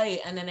I buy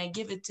it, and then I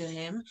give it to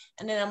him.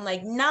 And then I'm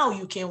like, now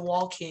you can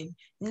walk in.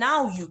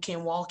 Now you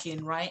can walk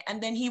in, right? And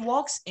then he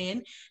walks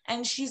in,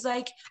 and she's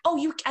like,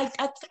 oh, I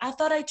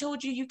thought I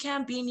told you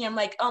can't be in here. I'm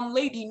like,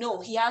 lady, no,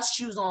 he has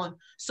shoes on.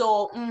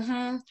 So,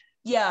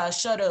 yeah,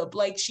 shut up.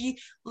 Like, she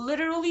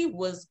literally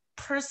was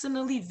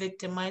personally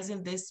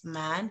victimizing this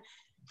man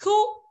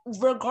who,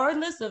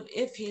 regardless of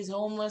if he's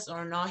homeless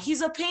or not, he's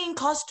a paying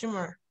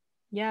customer.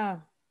 Yeah.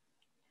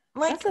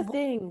 Like, that's the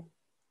thing.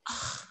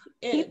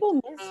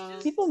 People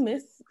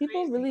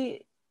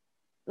really,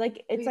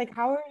 like, it's like,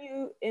 how are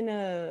you in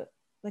a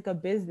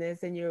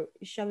business and you're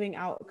shoving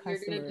out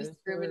customers? You're gonna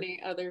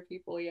discriminate other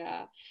people,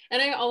 yeah.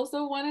 And I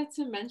also wanted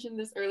to mention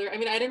this earlier. I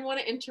mean, I didn't want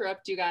to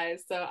interrupt you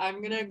guys, so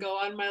I'm gonna go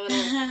on my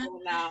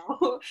little now.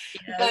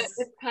 Yes. But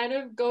it's kind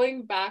of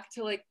going back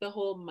to like the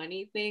whole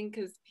money thing,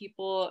 because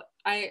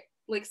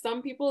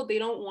some people, they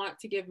don't want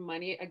to give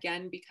money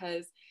again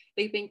because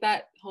they think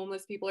that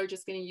homeless people are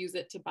just going to use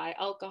it to buy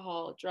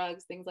alcohol,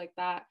 drugs, things like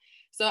that.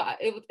 So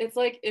it's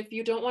like, if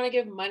you don't want to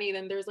give money,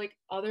 then there's like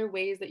other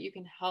ways that you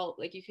can help.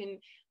 Like, you can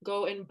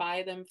go and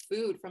buy them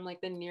food from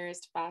like the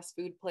nearest fast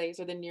food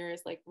place or the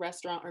nearest like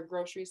restaurant or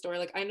grocery store.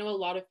 Like, I know a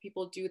lot of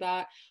people do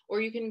that.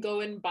 Or you can go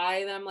and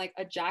buy them like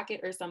a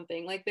jacket or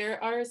something. Like,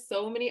 there are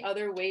so many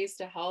other ways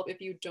to help if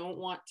you don't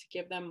want to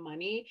give them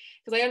money.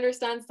 Because I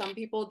understand some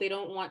people, they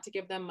don't want to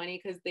give them money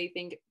because they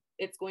think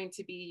it's going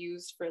to be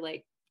used for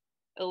like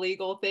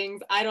illegal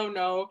things. I don't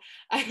know.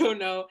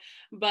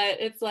 But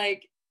it's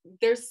like,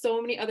 there's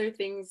so many other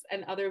things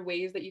and other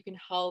ways that you can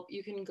help.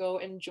 You can go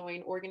and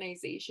join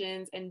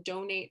organizations and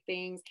donate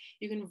things.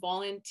 You can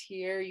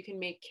volunteer. You can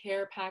make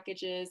care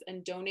packages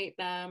and donate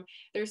them.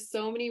 There's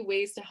so many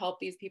ways to help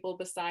these people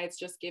besides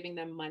just giving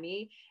them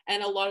money.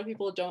 And a lot of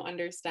people don't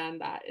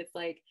understand that. It's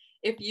like,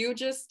 if you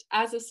just,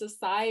 as a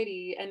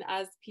society and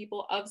as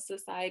people of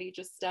society,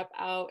 just step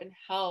out and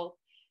help,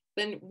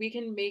 then we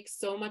can make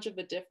so much of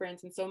a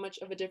difference, and so much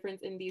of a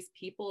difference in these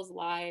people's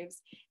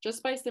lives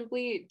just by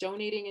simply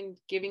donating and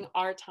giving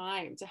our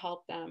time to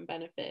help them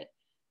benefit.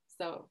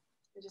 So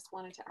I just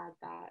wanted to add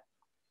that.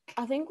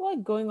 I think,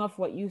 like, going off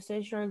what you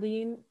said,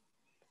 Charlene,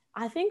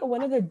 I think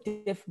one of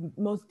the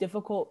most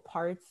difficult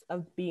parts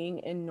of being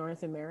in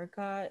North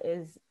America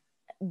is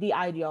the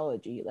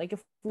ideology. Like,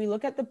 if we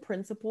look at the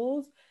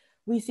principles,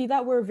 we see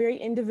that we're a very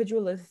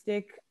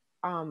individualistic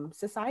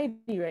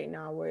society right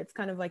now, where it's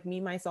kind of like me,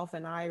 myself,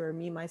 and I, or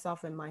me,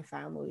 myself, and my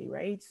family,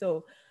 right?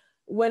 So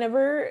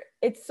whenever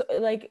it's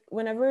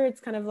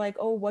kind of like,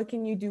 oh, what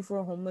can you do for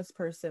a homeless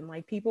person,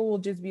 like, people will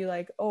just be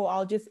like, oh,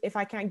 I'll just, if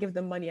I can't give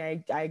them money,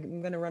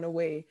 I'm gonna run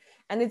away.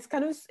 And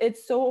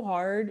it's so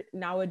hard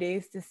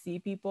nowadays to see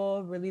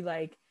people really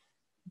like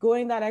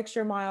going that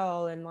extra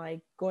mile, and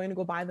like going to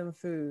go buy them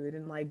food,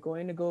 and like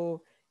going to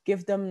go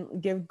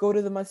go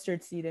to the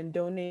mustard seed and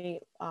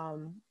donate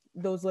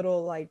those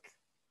little like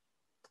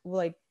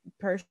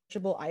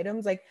perishable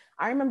items. Like,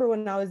 I remember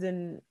when I was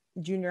in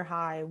junior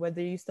high, where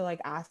they used to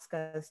like ask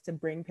us to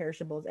bring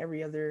perishables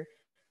every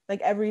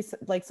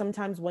like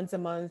sometimes once a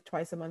month,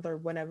 twice a month, or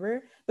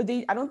whenever. But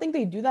I don't think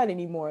they do that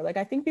anymore. Like,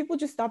 I think people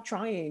just stop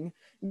trying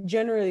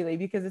generally,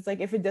 because it's like,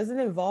 if it doesn't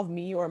involve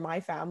me or my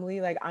family,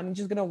 like, I'm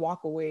just gonna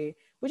walk away,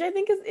 which I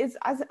think is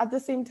as at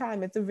the same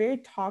time, it's a very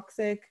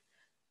toxic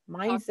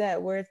mindset,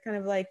 where it's kind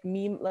of like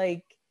me,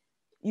 like,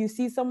 you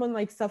see someone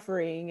like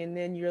suffering, and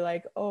then you're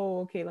like, oh,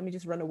 okay, let me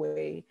just run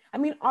away. I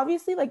mean,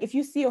 obviously, like, if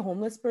you see a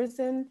homeless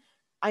person,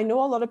 I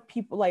know a lot of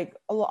people, like,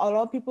 a lot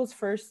of people's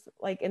first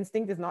like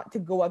instinct is not to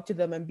go up to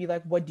them and be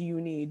like, what do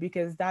you need?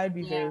 Because that would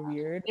be Yeah, very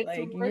weird. it's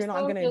Like, more you're not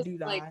so gonna just do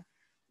that. like,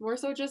 more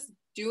so just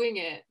doing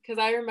it. Because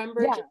I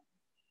remember Yeah. just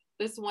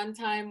this one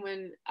time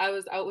when I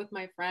was out with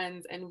my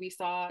friends and we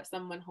saw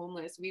someone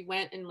homeless, we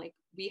went and like,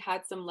 we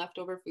had some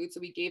leftover food, so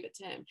we gave it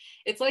to him.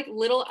 It's like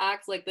little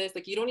acts like this.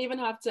 Like, you don't even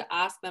have to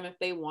ask them if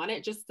they want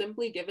it, just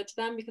simply give it to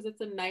them, because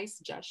it's a nice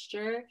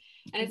gesture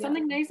and it's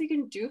something nice you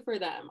can do for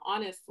them,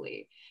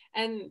 honestly.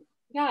 And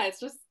yeah, it's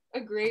just a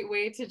great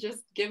way to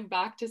just give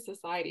back to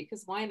society,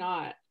 because why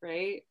not,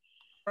 right?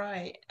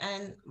 Right.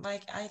 And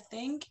like I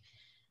think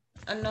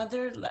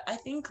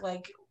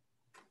like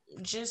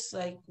just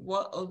like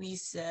what Obi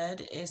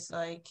said is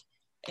like,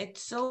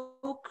 it's so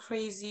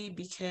crazy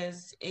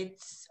because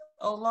it's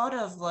a lot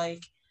of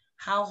like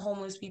how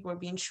homeless people are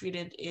being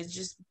treated is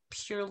just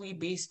purely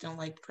based on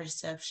like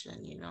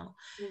perception, you know.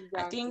 I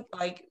Exactly. think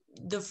like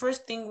the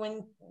first thing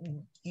when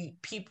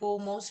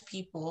most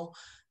people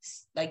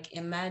like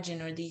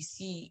imagine or they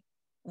see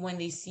when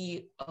they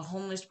see a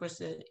homeless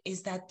person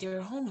is that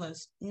they're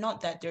homeless,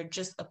 not that they're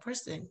just a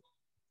person.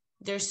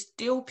 There's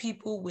still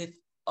people with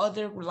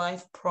other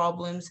life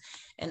problems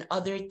and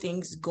other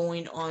things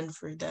going on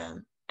for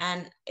them.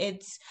 And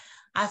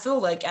I feel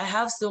like I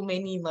have so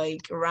many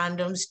like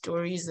random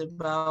stories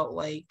about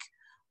like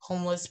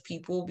homeless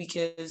people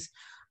because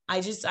I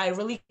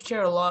really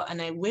care a lot,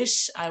 and I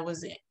wish I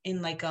was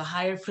in like a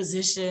higher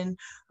position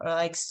or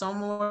like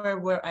somewhere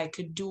where I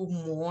could do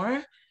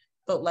more.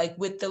 But like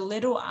with the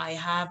little I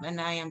have and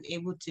I am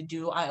able to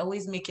do, I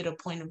always make it a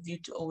point of view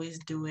to always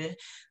do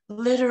it.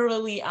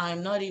 Literally,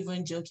 I'm not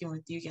even joking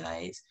with you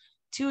guys.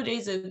 2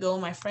 days ago,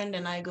 my friend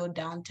and I go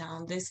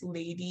downtown. This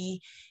lady,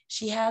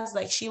 she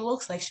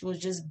looks like she was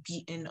just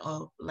beaten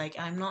up. Like,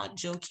 I'm not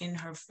joking.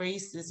 Her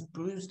face is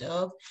bruised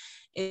up.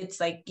 It's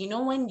like, you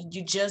know, when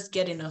you just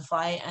get in a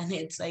fight and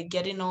it's like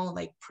getting all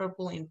like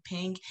purple and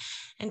pink.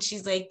 And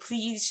she's like,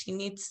 please, she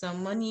needs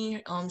some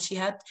money. She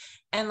had,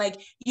 and like,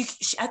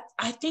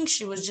 I think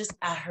she was just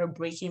at her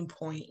breaking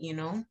point, you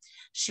know?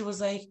 She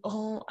was like,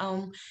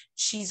 oh,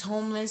 she's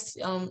homeless.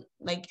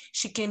 Like,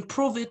 she can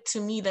prove it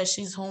to me that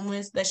she's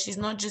homeless, that she's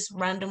not just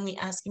randomly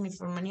asking me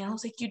for money. And I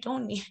was like, you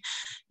don't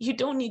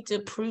need to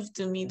prove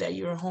to me that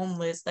you're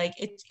homeless. Like,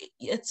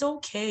 it's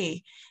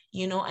okay,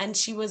 you know. And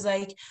she was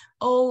like,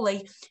 oh,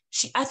 like,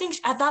 I think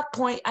at that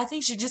point, I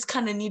think she just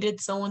kind of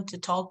needed someone to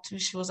talk to.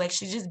 She was like,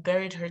 she just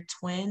buried her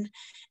twin,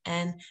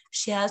 and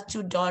she has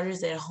two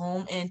daughters at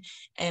home,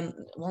 and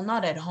well,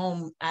 not at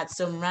home, at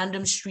some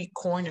random street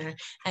corner,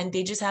 and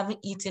they just haven't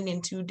eaten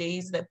in 2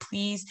 days. That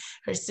please,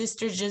 her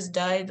sister just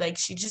died, like,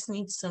 she just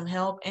needs some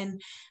help.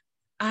 And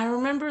I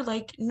remember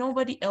like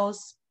nobody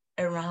else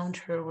around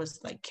her was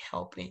like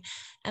helping,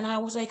 and I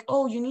was like,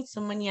 oh, you need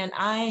some money. And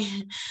I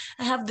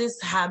have this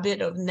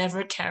habit of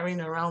never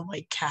carrying around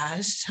like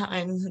cash.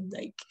 I'm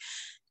like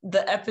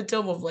the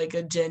epitome of like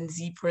a Gen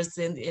Z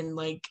person, in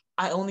like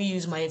I only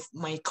use my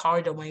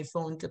card or my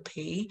phone to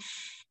pay.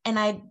 And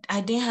I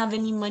didn't have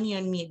any money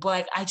on me,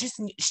 but like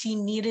she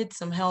needed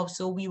some help.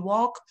 So we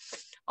walk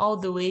all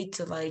the way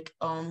to like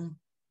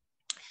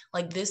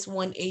like this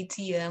one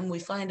ATM. We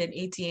find an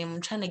ATM.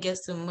 I'm trying to get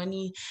some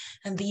money,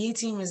 and the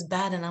ATM is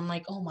bad. And I'm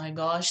like, oh my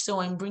gosh. So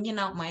I'm bringing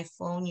out my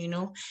phone,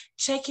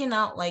 checking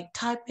out, like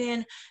type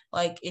in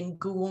like in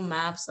Google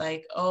Maps,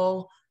 like,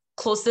 oh,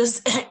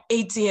 closest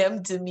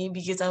ATM to me,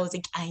 because I was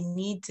like, I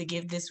need to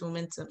give this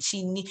woman some.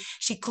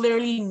 She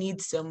clearly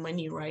needs some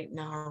money right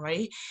now,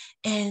 right?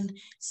 And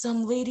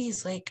some lady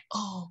is like,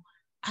 oh,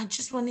 I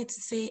just wanted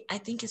to say, I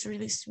think it's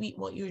really sweet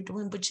what you're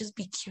doing, but just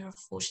be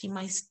careful. She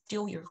might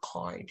steal your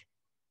card.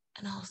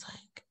 And I was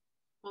like,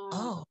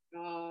 Oh my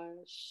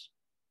gosh.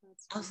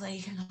 I was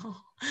like,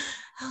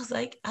 I was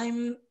like,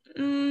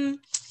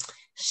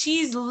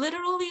 she's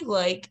literally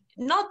like,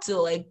 not to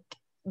like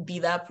be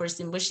that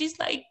person, but she's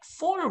like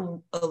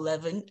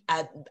 4'11"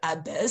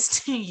 at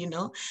best.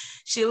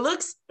 She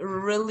looks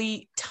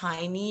really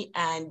tiny,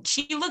 and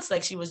she looks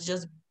like she was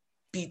just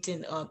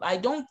beaten up. I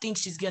don't think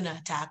she's gonna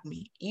attack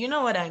me. You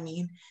know what I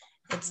mean?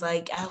 It's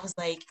like, I was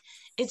like,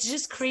 it's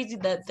just crazy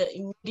that the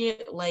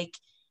immediate like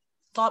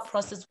thought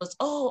process was,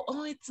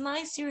 oh, it's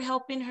nice you're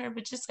helping her,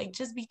 but just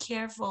be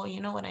careful.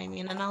 You know what I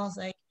mean? And I was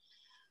like,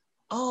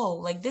 oh,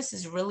 like this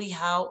is really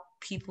how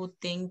people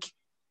think.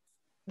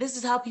 This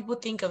is how people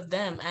think of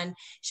them. And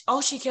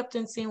all she kept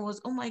on saying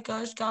was, oh my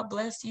gosh, God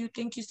bless you.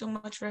 Thank you so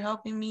much for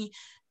helping me.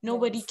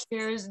 Nobody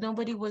cares.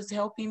 Nobody was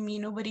helping me.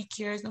 Nobody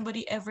cares.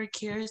 Nobody ever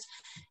cares.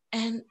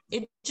 And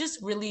it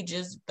just really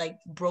just like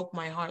broke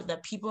my heart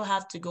that people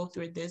have to go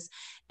through this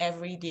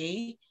every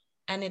day.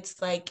 And it's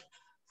like,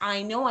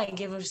 I know I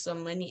gave her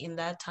some money in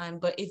that time,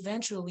 but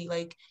eventually,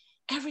 like,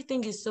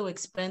 everything is so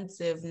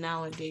expensive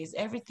nowadays.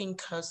 Everything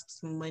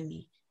costs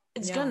money.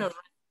 It's gonna run,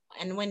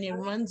 and when it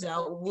runs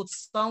out, will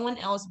someone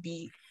else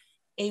be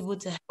able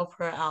to help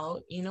her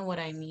out? You know what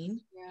I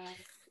mean? Yeah.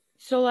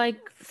 So like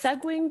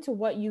segueing to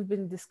what you've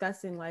been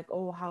discussing, like,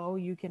 oh, how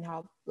you can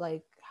help,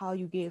 like how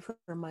you gave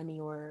her money,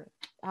 or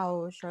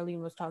how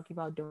Charlene was talking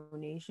about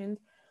donations.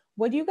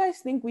 What do you guys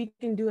think we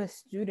can do as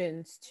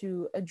students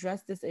to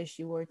address this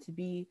issue or to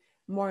be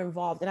more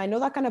involved? And I know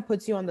that kind of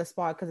puts you on the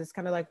spot because it's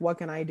kind of like, what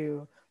can I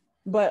do?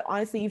 But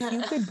honestly, if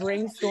you could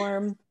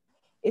brainstorm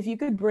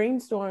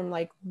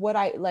like what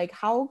I like,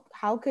 how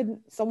could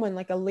someone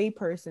like a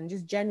layperson,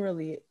 just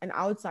generally an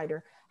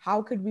outsider,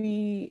 how could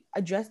we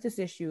address this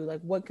issue?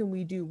 Like, what can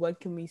we do? What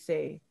can we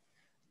say?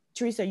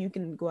 Teresa, you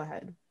can go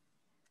ahead.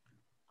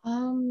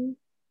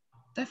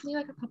 Definitely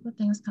like a couple of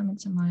things come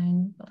into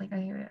mind, but like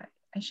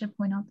I should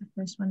point out the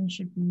first one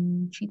should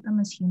be treat them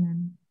as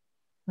human.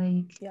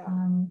 Like,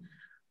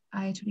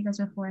 I told you guys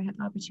before, I had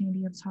the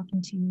opportunity of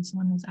talking to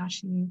someone who's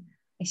actually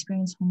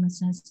experienced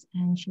homelessness,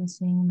 and she was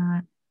saying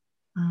that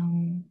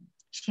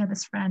she had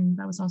this friend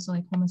that was also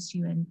like homeless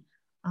too, and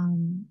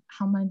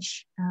how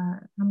much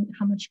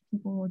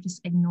people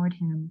just ignored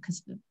him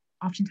because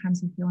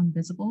oftentimes they feel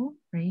invisible,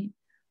 right?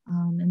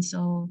 And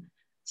so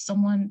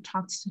someone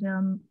talked to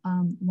them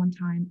one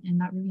time,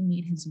 and that really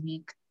made his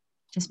week,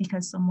 just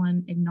because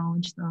someone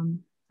acknowledged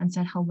them and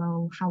said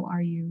hello, how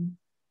are you,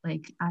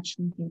 like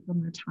actually gave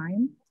them their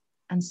time.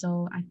 And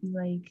so I feel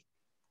like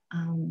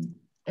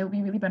it would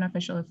be really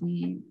beneficial if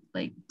we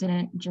like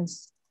didn't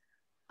just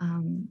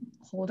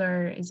hold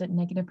our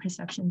negative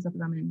perceptions of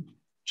them and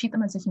treat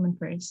them as a human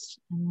first,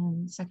 and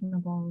then second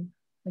of all,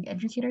 like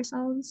educate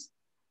ourselves,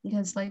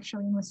 because like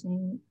Charlene was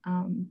saying,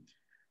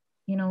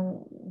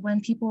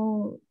 when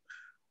people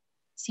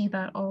see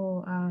that,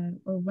 or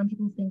when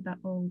people think that,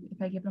 oh,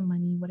 if I give them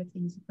money, what if they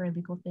use it for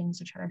illegal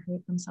things or try to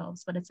hurt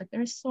themselves? But it's like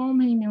there's so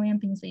many million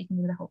things that you can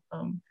do to help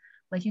them.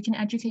 Like you can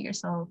educate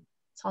yourself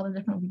to all the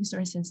different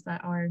resources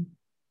that are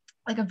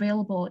like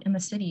available in the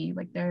city.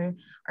 Like there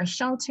are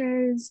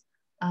shelters,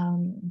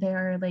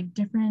 there are like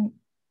different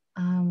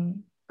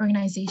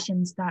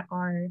organizations that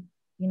are,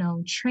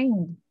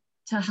 trained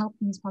to help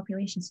these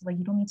populations. So like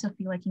you don't need to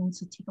feel like you need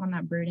to take on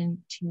that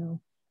burden to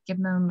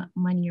give them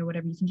money or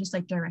whatever. You can just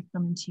like direct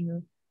them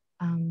into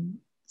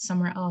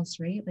somewhere else,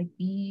 right? Like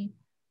be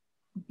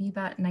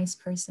that nice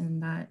person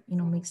that,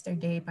 makes their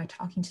day by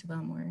talking to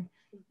them, or,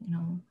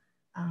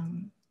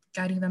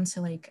 guiding them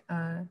to like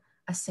a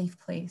safe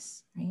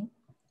place, right?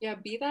 Yeah,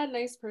 be that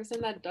nice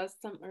person that does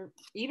some, or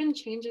even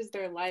changes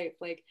their life.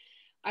 Like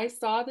I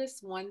saw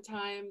this one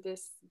time,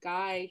 this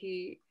guy,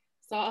 he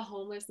saw a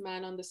homeless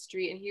man on the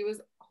street, and he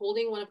was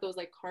holding one of those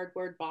like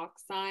cardboard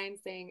box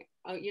signs saying,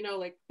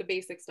 like the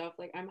basic stuff,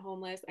 like I'm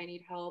homeless, I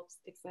need help,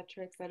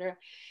 etc., etc.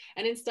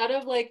 And instead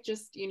of like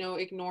just,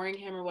 ignoring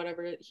him or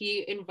whatever,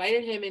 he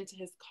invited him into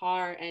his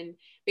car and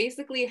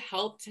basically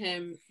helped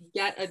him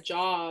get a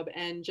job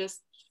and just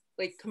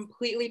like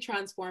completely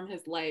transform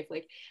his life,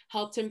 like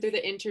helped him through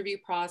the interview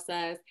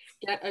process,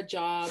 get a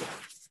job,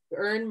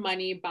 earn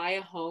money, buy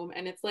a home.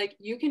 And it's like,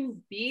 you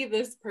can be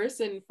this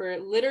person for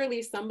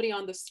literally somebody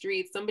on the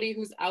street, somebody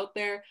who's out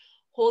there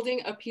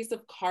holding a piece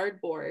of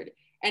cardboard,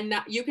 and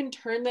now you can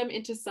turn them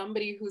into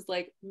somebody who's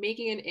like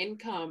making an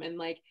income and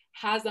like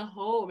has a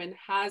home and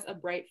has a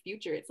bright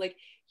future. It's like,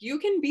 you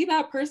can be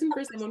that person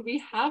for someone.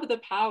 We have the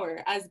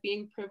power as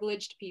being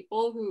privileged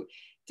people who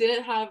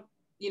didn't have,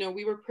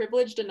 we were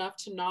privileged enough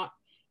to not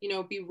you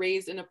know, be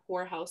raised in a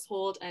poor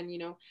household and, you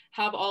know,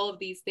 have all of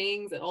these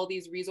things and all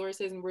these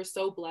resources. And we're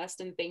so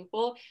blessed and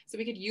thankful. So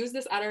we could use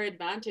this at our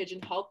advantage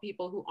and help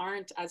people who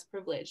aren't as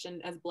privileged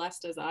and as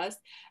blessed as us.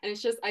 And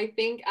it's just, I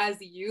think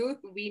as youth,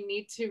 we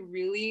need to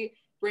really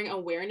bring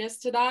awareness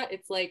to that.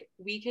 It's like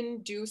we can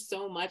do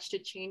so much to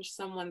change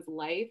someone's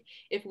life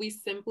if we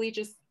simply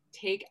just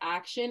take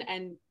action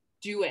and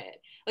do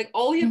it. Like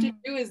all you have to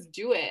do is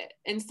do it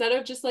instead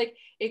of just like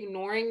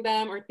ignoring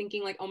them or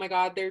thinking like, oh my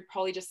God, they're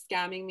probably just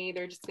scamming me.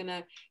 They're just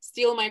gonna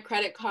steal my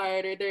credit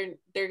card, or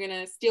they're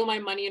gonna steal my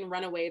money and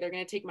run away. They're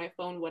gonna take my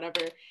phone,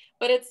 whatever.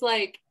 But it's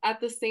like at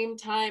the same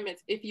time,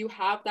 it's if you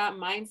have that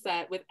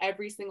mindset with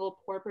every single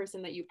poor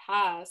person that you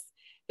pass,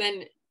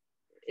 then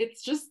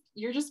it's just,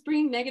 you're just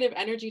bringing negative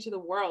energy to the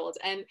world.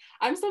 And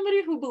I'm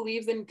somebody who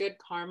believes in good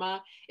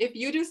karma. If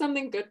you do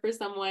something good for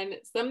someone,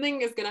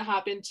 something is going to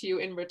happen to you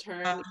in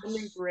return.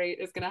 Something great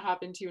is going to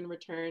happen to you in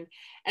return.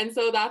 And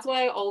so that's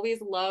why I always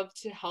love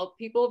to help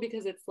people,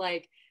 because it's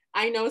like,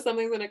 I know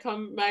something's going to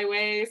come my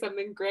way,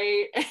 something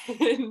great.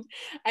 And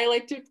I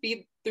like to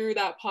feed through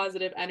that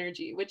positive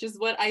energy, which is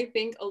what I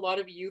think a lot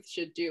of youth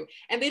should do.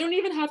 And they don't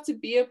even have to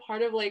be a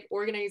part of like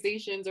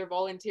organizations or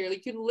volunteer.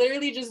 Like you can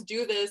literally just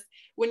do this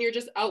when you're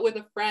just out with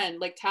a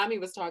friend, like Tammy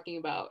was talking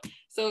about.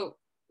 So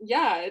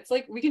yeah, it's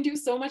like we can do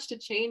so much to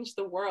change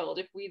the world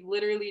if we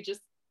literally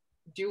just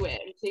do it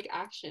and take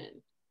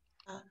action.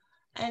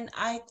 And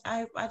I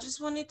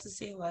just wanted to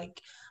say, like,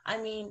 I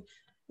mean,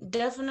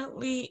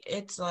 definitely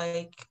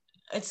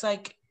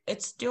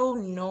it's still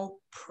no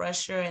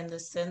pressure in the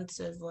sense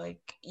of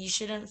like you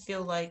shouldn't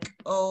feel like,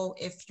 oh,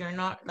 if you're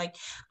not like,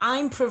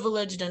 I'm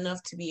privileged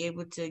enough to be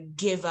able to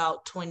give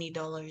out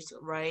 $20,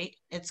 right?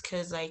 It's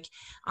because like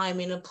I'm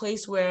in a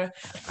place where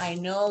I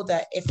know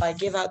that if I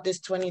give out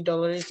this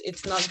 $20,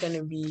 it's not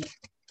gonna be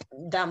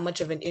that much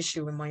of an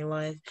issue in my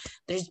life.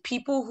 There's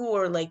people who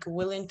are like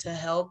willing to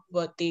help,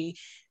 but they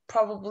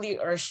probably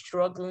are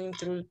struggling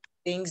through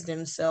things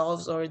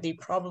themselves, or they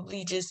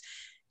probably just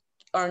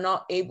are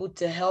not able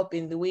to help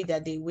in the way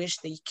that they wish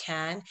they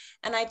can.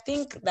 And I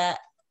think that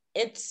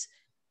it's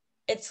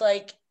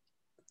like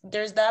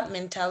there's that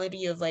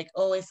mentality of like,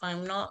 oh, if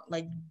I'm not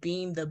like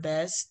being the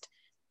best,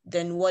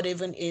 then what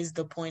even is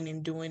the point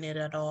in doing it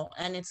at all?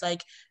 And it's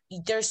like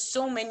there's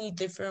so many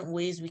different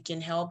ways we can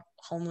help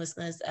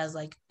homelessness as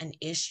like an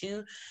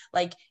issue.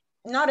 Like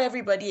not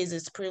everybody is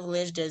as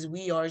privileged as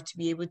we are to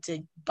be able to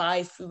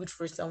buy food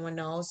for someone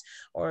else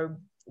or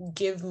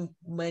give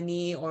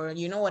money, or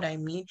you know what I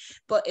mean.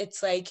 But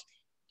it's like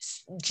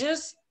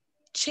just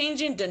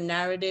changing the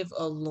narrative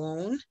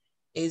alone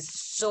is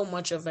so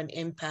much of an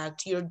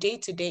impact. Your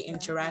day-to-day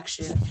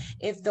interaction,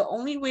 if the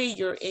only way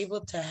you're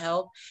able to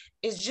help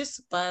is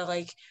just by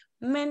like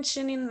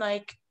mentioning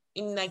like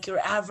in like your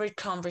average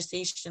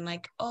conversation,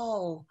 like,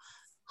 oh,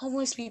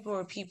 homeless people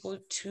are people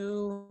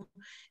too.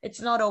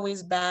 It's not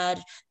always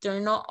bad.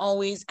 They're not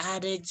always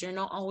addicts. They're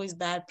not always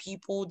bad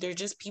people. They're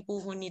just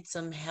people who need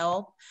some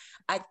help.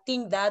 I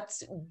think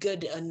that's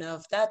good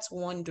enough. That's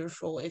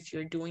wonderful if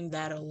you're doing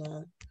that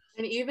alone.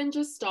 And even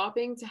just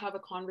stopping to have a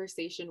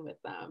conversation with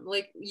them.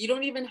 Like you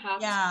don't even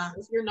have Yeah. to,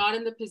 if you're not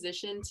in the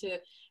position to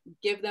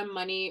give them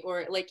money,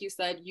 or like you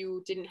said,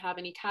 you didn't have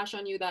any cash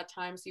on you that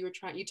time, so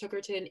you took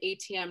her to an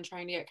ATM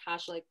trying to get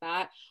cash like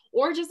that,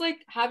 or just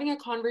like having a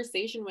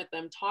conversation with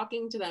them,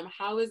 talking to them,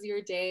 how was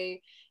your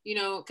day, you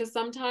know, because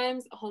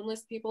sometimes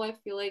homeless people, I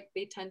feel like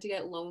they tend to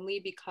get lonely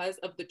because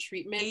of the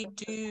treatment. They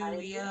do,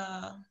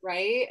 yeah.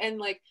 Right. And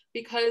like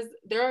because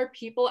there are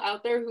people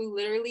out there who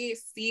literally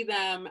see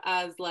them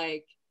as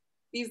like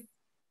these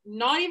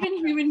not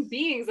even human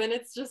beings, and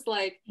it's just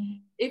like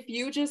if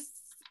you just,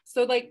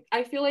 so like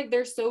I feel like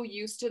they're so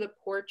used to the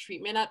poor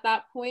treatment at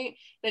that point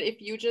that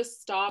if you just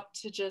stop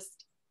to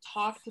just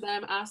talk to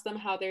them, ask them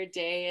how their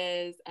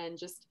day is, and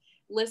just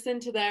listen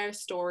to their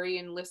story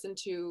and listen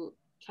to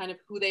kind of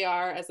who they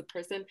are as a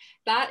person,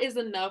 that is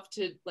enough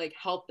to like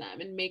help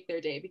them and make their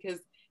day,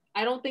 because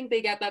I don't think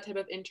they get that type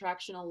of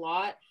interaction a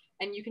lot.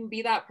 And you can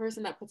be that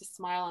person that puts a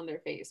smile on their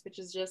face, which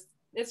is just,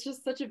 it's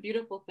just such a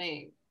beautiful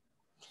thing.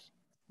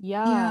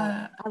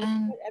 Yeah.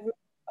 And oh,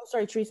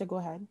 sorry, Teresa, go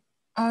ahead.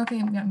 Oh, okay,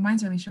 yeah,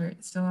 mine's really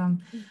short. So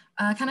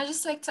kind of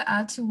just like to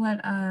add to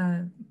what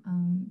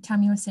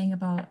Tammy was saying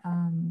about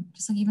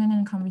just like even in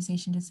a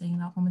conversation, just saying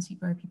that homeless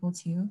people are people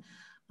too.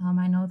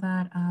 I know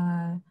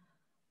that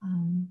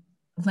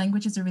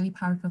language is a really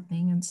powerful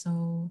thing, and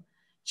so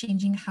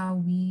changing how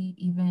we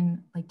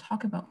even like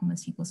talk about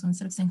homeless people. So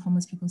instead of saying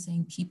homeless people,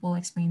 saying people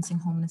experiencing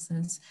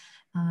homelessness,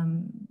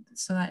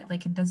 so that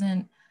like it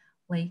doesn't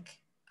like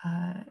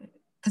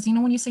because you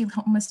know when you say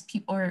homeless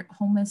people or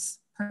homeless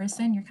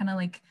person, you're kind of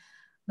like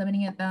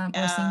limiting it them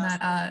or saying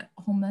that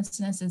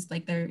homelessness is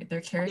like their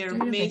character,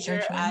 their major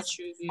like their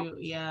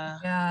attribute.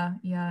 Yeah.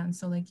 And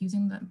so like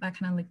using that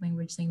kind of like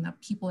language, saying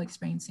that people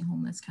experiencing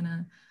homeless kind of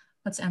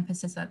puts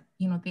emphasis that,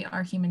 you know, they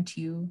are human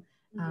too.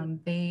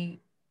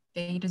 They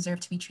deserve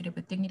to be treated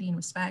with dignity and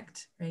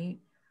respect, right?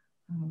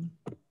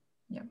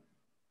 Yeah.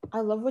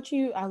 I love what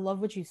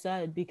you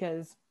said,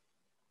 because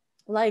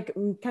like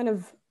kind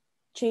of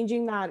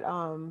changing that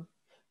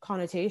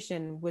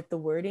connotation with the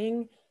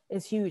wording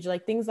is huge.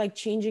 Like things like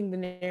changing the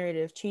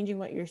narrative, changing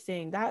what you're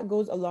saying, that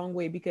goes a long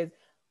way. Because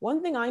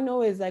one thing I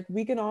know is like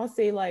we can all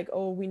say like,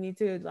 oh, we need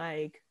to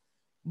like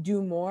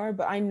do more,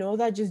 but I know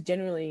that just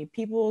generally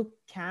people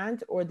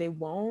can't or they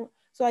won't.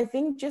 So I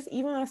think just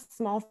even a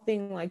small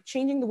thing like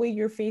changing the way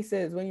your face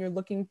is when you're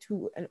looking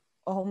to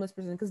a homeless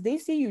person, because they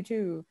see you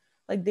too.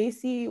 Like they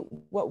see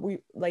what we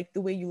like,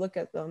 the way you look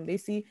at them, they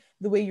see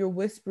the way you're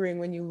whispering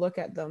when you look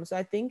at them. So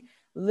I think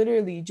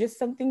literally just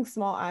something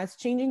small as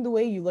changing the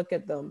way you look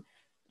at them,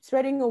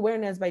 spreading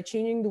awareness by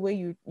changing the way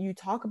you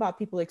talk about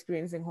people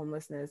experiencing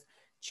homelessness,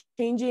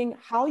 changing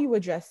how you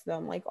address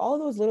them, like all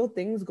those little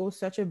things go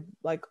such a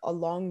like a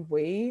long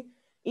way.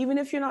 Even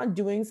if you're not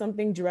doing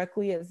something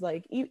directly as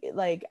like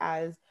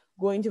as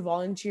going to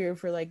volunteer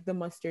for like the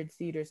mustard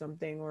seed or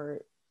something,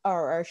 or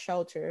our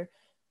shelter,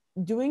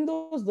 doing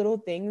those little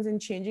things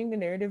and changing the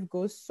narrative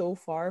goes so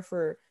far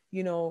for,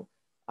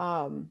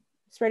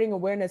 spreading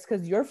awareness,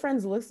 because your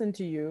friends listen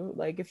to you.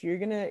 Like if you're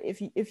gonna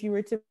if you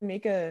were to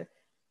make a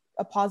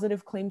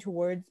positive claim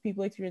towards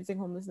people experiencing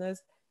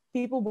homelessness,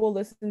 people will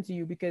listen to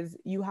you because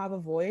you have a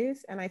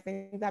voice. And I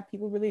think that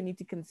people really need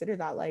to consider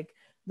that, like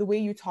the way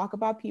you talk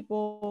about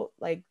people,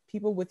 like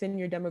people within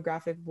your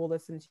demographic will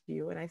listen to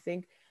you. And I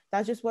think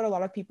that's just what a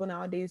lot of people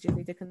nowadays just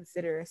need to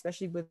consider,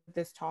 especially with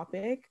this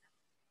topic.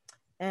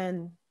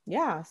 And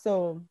yeah,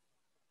 so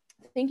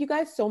thank you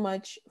guys so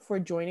much for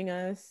joining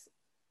us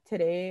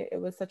today. It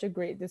was such a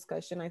great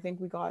discussion. I think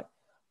we got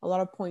a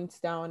lot of points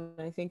down.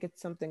 I think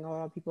it's something a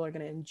lot of people are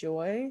going to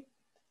enjoy.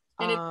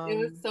 And it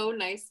was so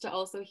nice to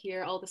also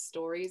hear all the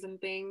stories and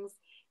things,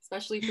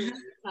 especially for you,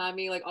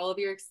 Tammy, like all of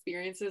your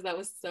experiences. That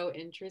was so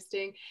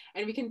interesting.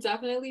 And we can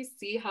definitely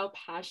see how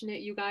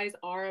passionate you guys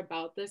are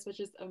about this,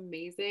 which is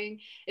amazing.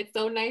 It's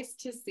so nice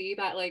to see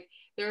that like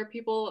there are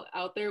people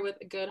out there with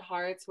good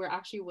hearts who are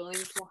actually willing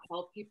to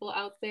help people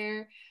out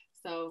there.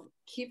 So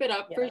keep it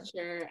up for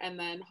sure. And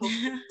then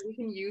hopefully we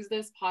can use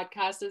this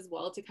podcast as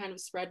well to kind of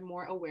spread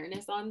more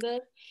awareness on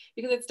this,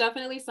 because it's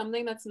definitely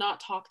something that's not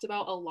talked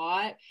about a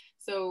lot.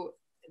 So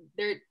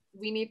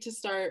we need to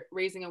start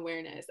raising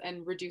awareness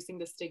and reducing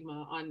the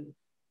stigma on,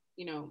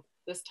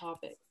 this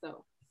topic.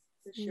 So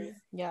for sure.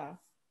 Yeah.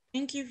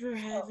 Thank you for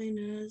having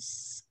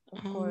us.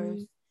 Of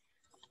course.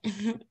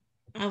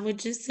 I would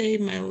just say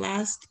my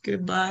last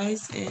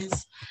goodbyes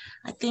is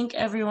I think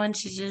everyone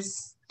should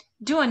just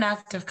do an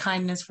act of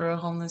kindness for a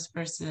homeless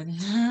person.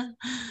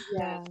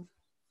 Yeah,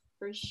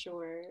 for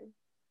sure.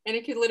 And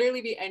it could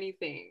literally be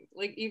anything.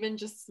 Like even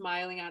just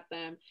smiling at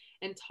them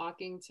and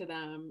talking to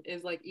them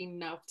is like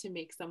enough to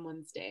make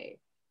someone's day.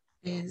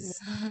 Is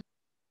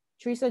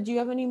Teresa, do you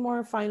have any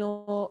more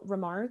final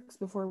remarks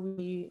before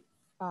we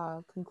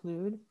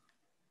conclude?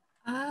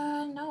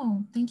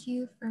 No, thank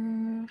you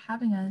for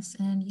having us.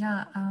 And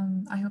yeah,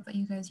 I hope that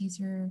you guys use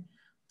your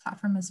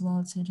platform as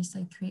well to just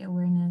like create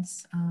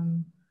awareness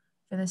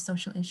for this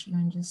social issue,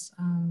 and just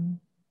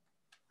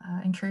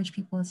encourage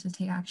people to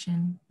take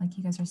action, like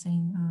you guys are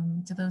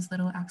saying, to those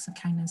little acts of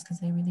kindness, because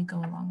they really go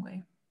a long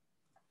way.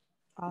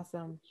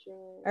 Awesome.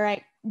 Sure. All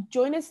right.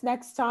 Join us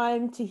next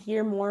time to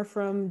hear more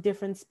from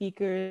different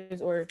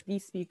speakers, or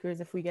these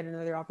speakers if we get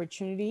another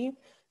opportunity,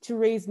 to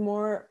raise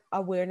more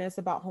awareness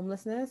about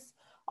homelessness.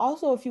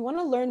 Also, if you want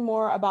to learn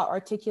more about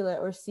Articulate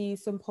or see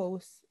some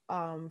posts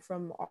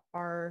from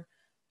our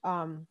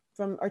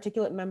from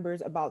Articulate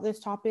members about this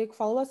topic,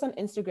 follow us on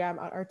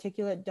Instagram at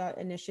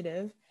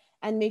articulate.initiative,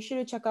 and make sure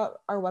to check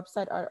out our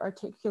website at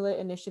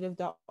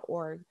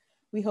articulateinitiative.org.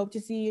 We hope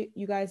to see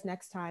you guys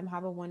next time.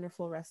 Have a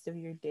wonderful rest of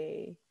your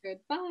day.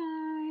 Goodbye.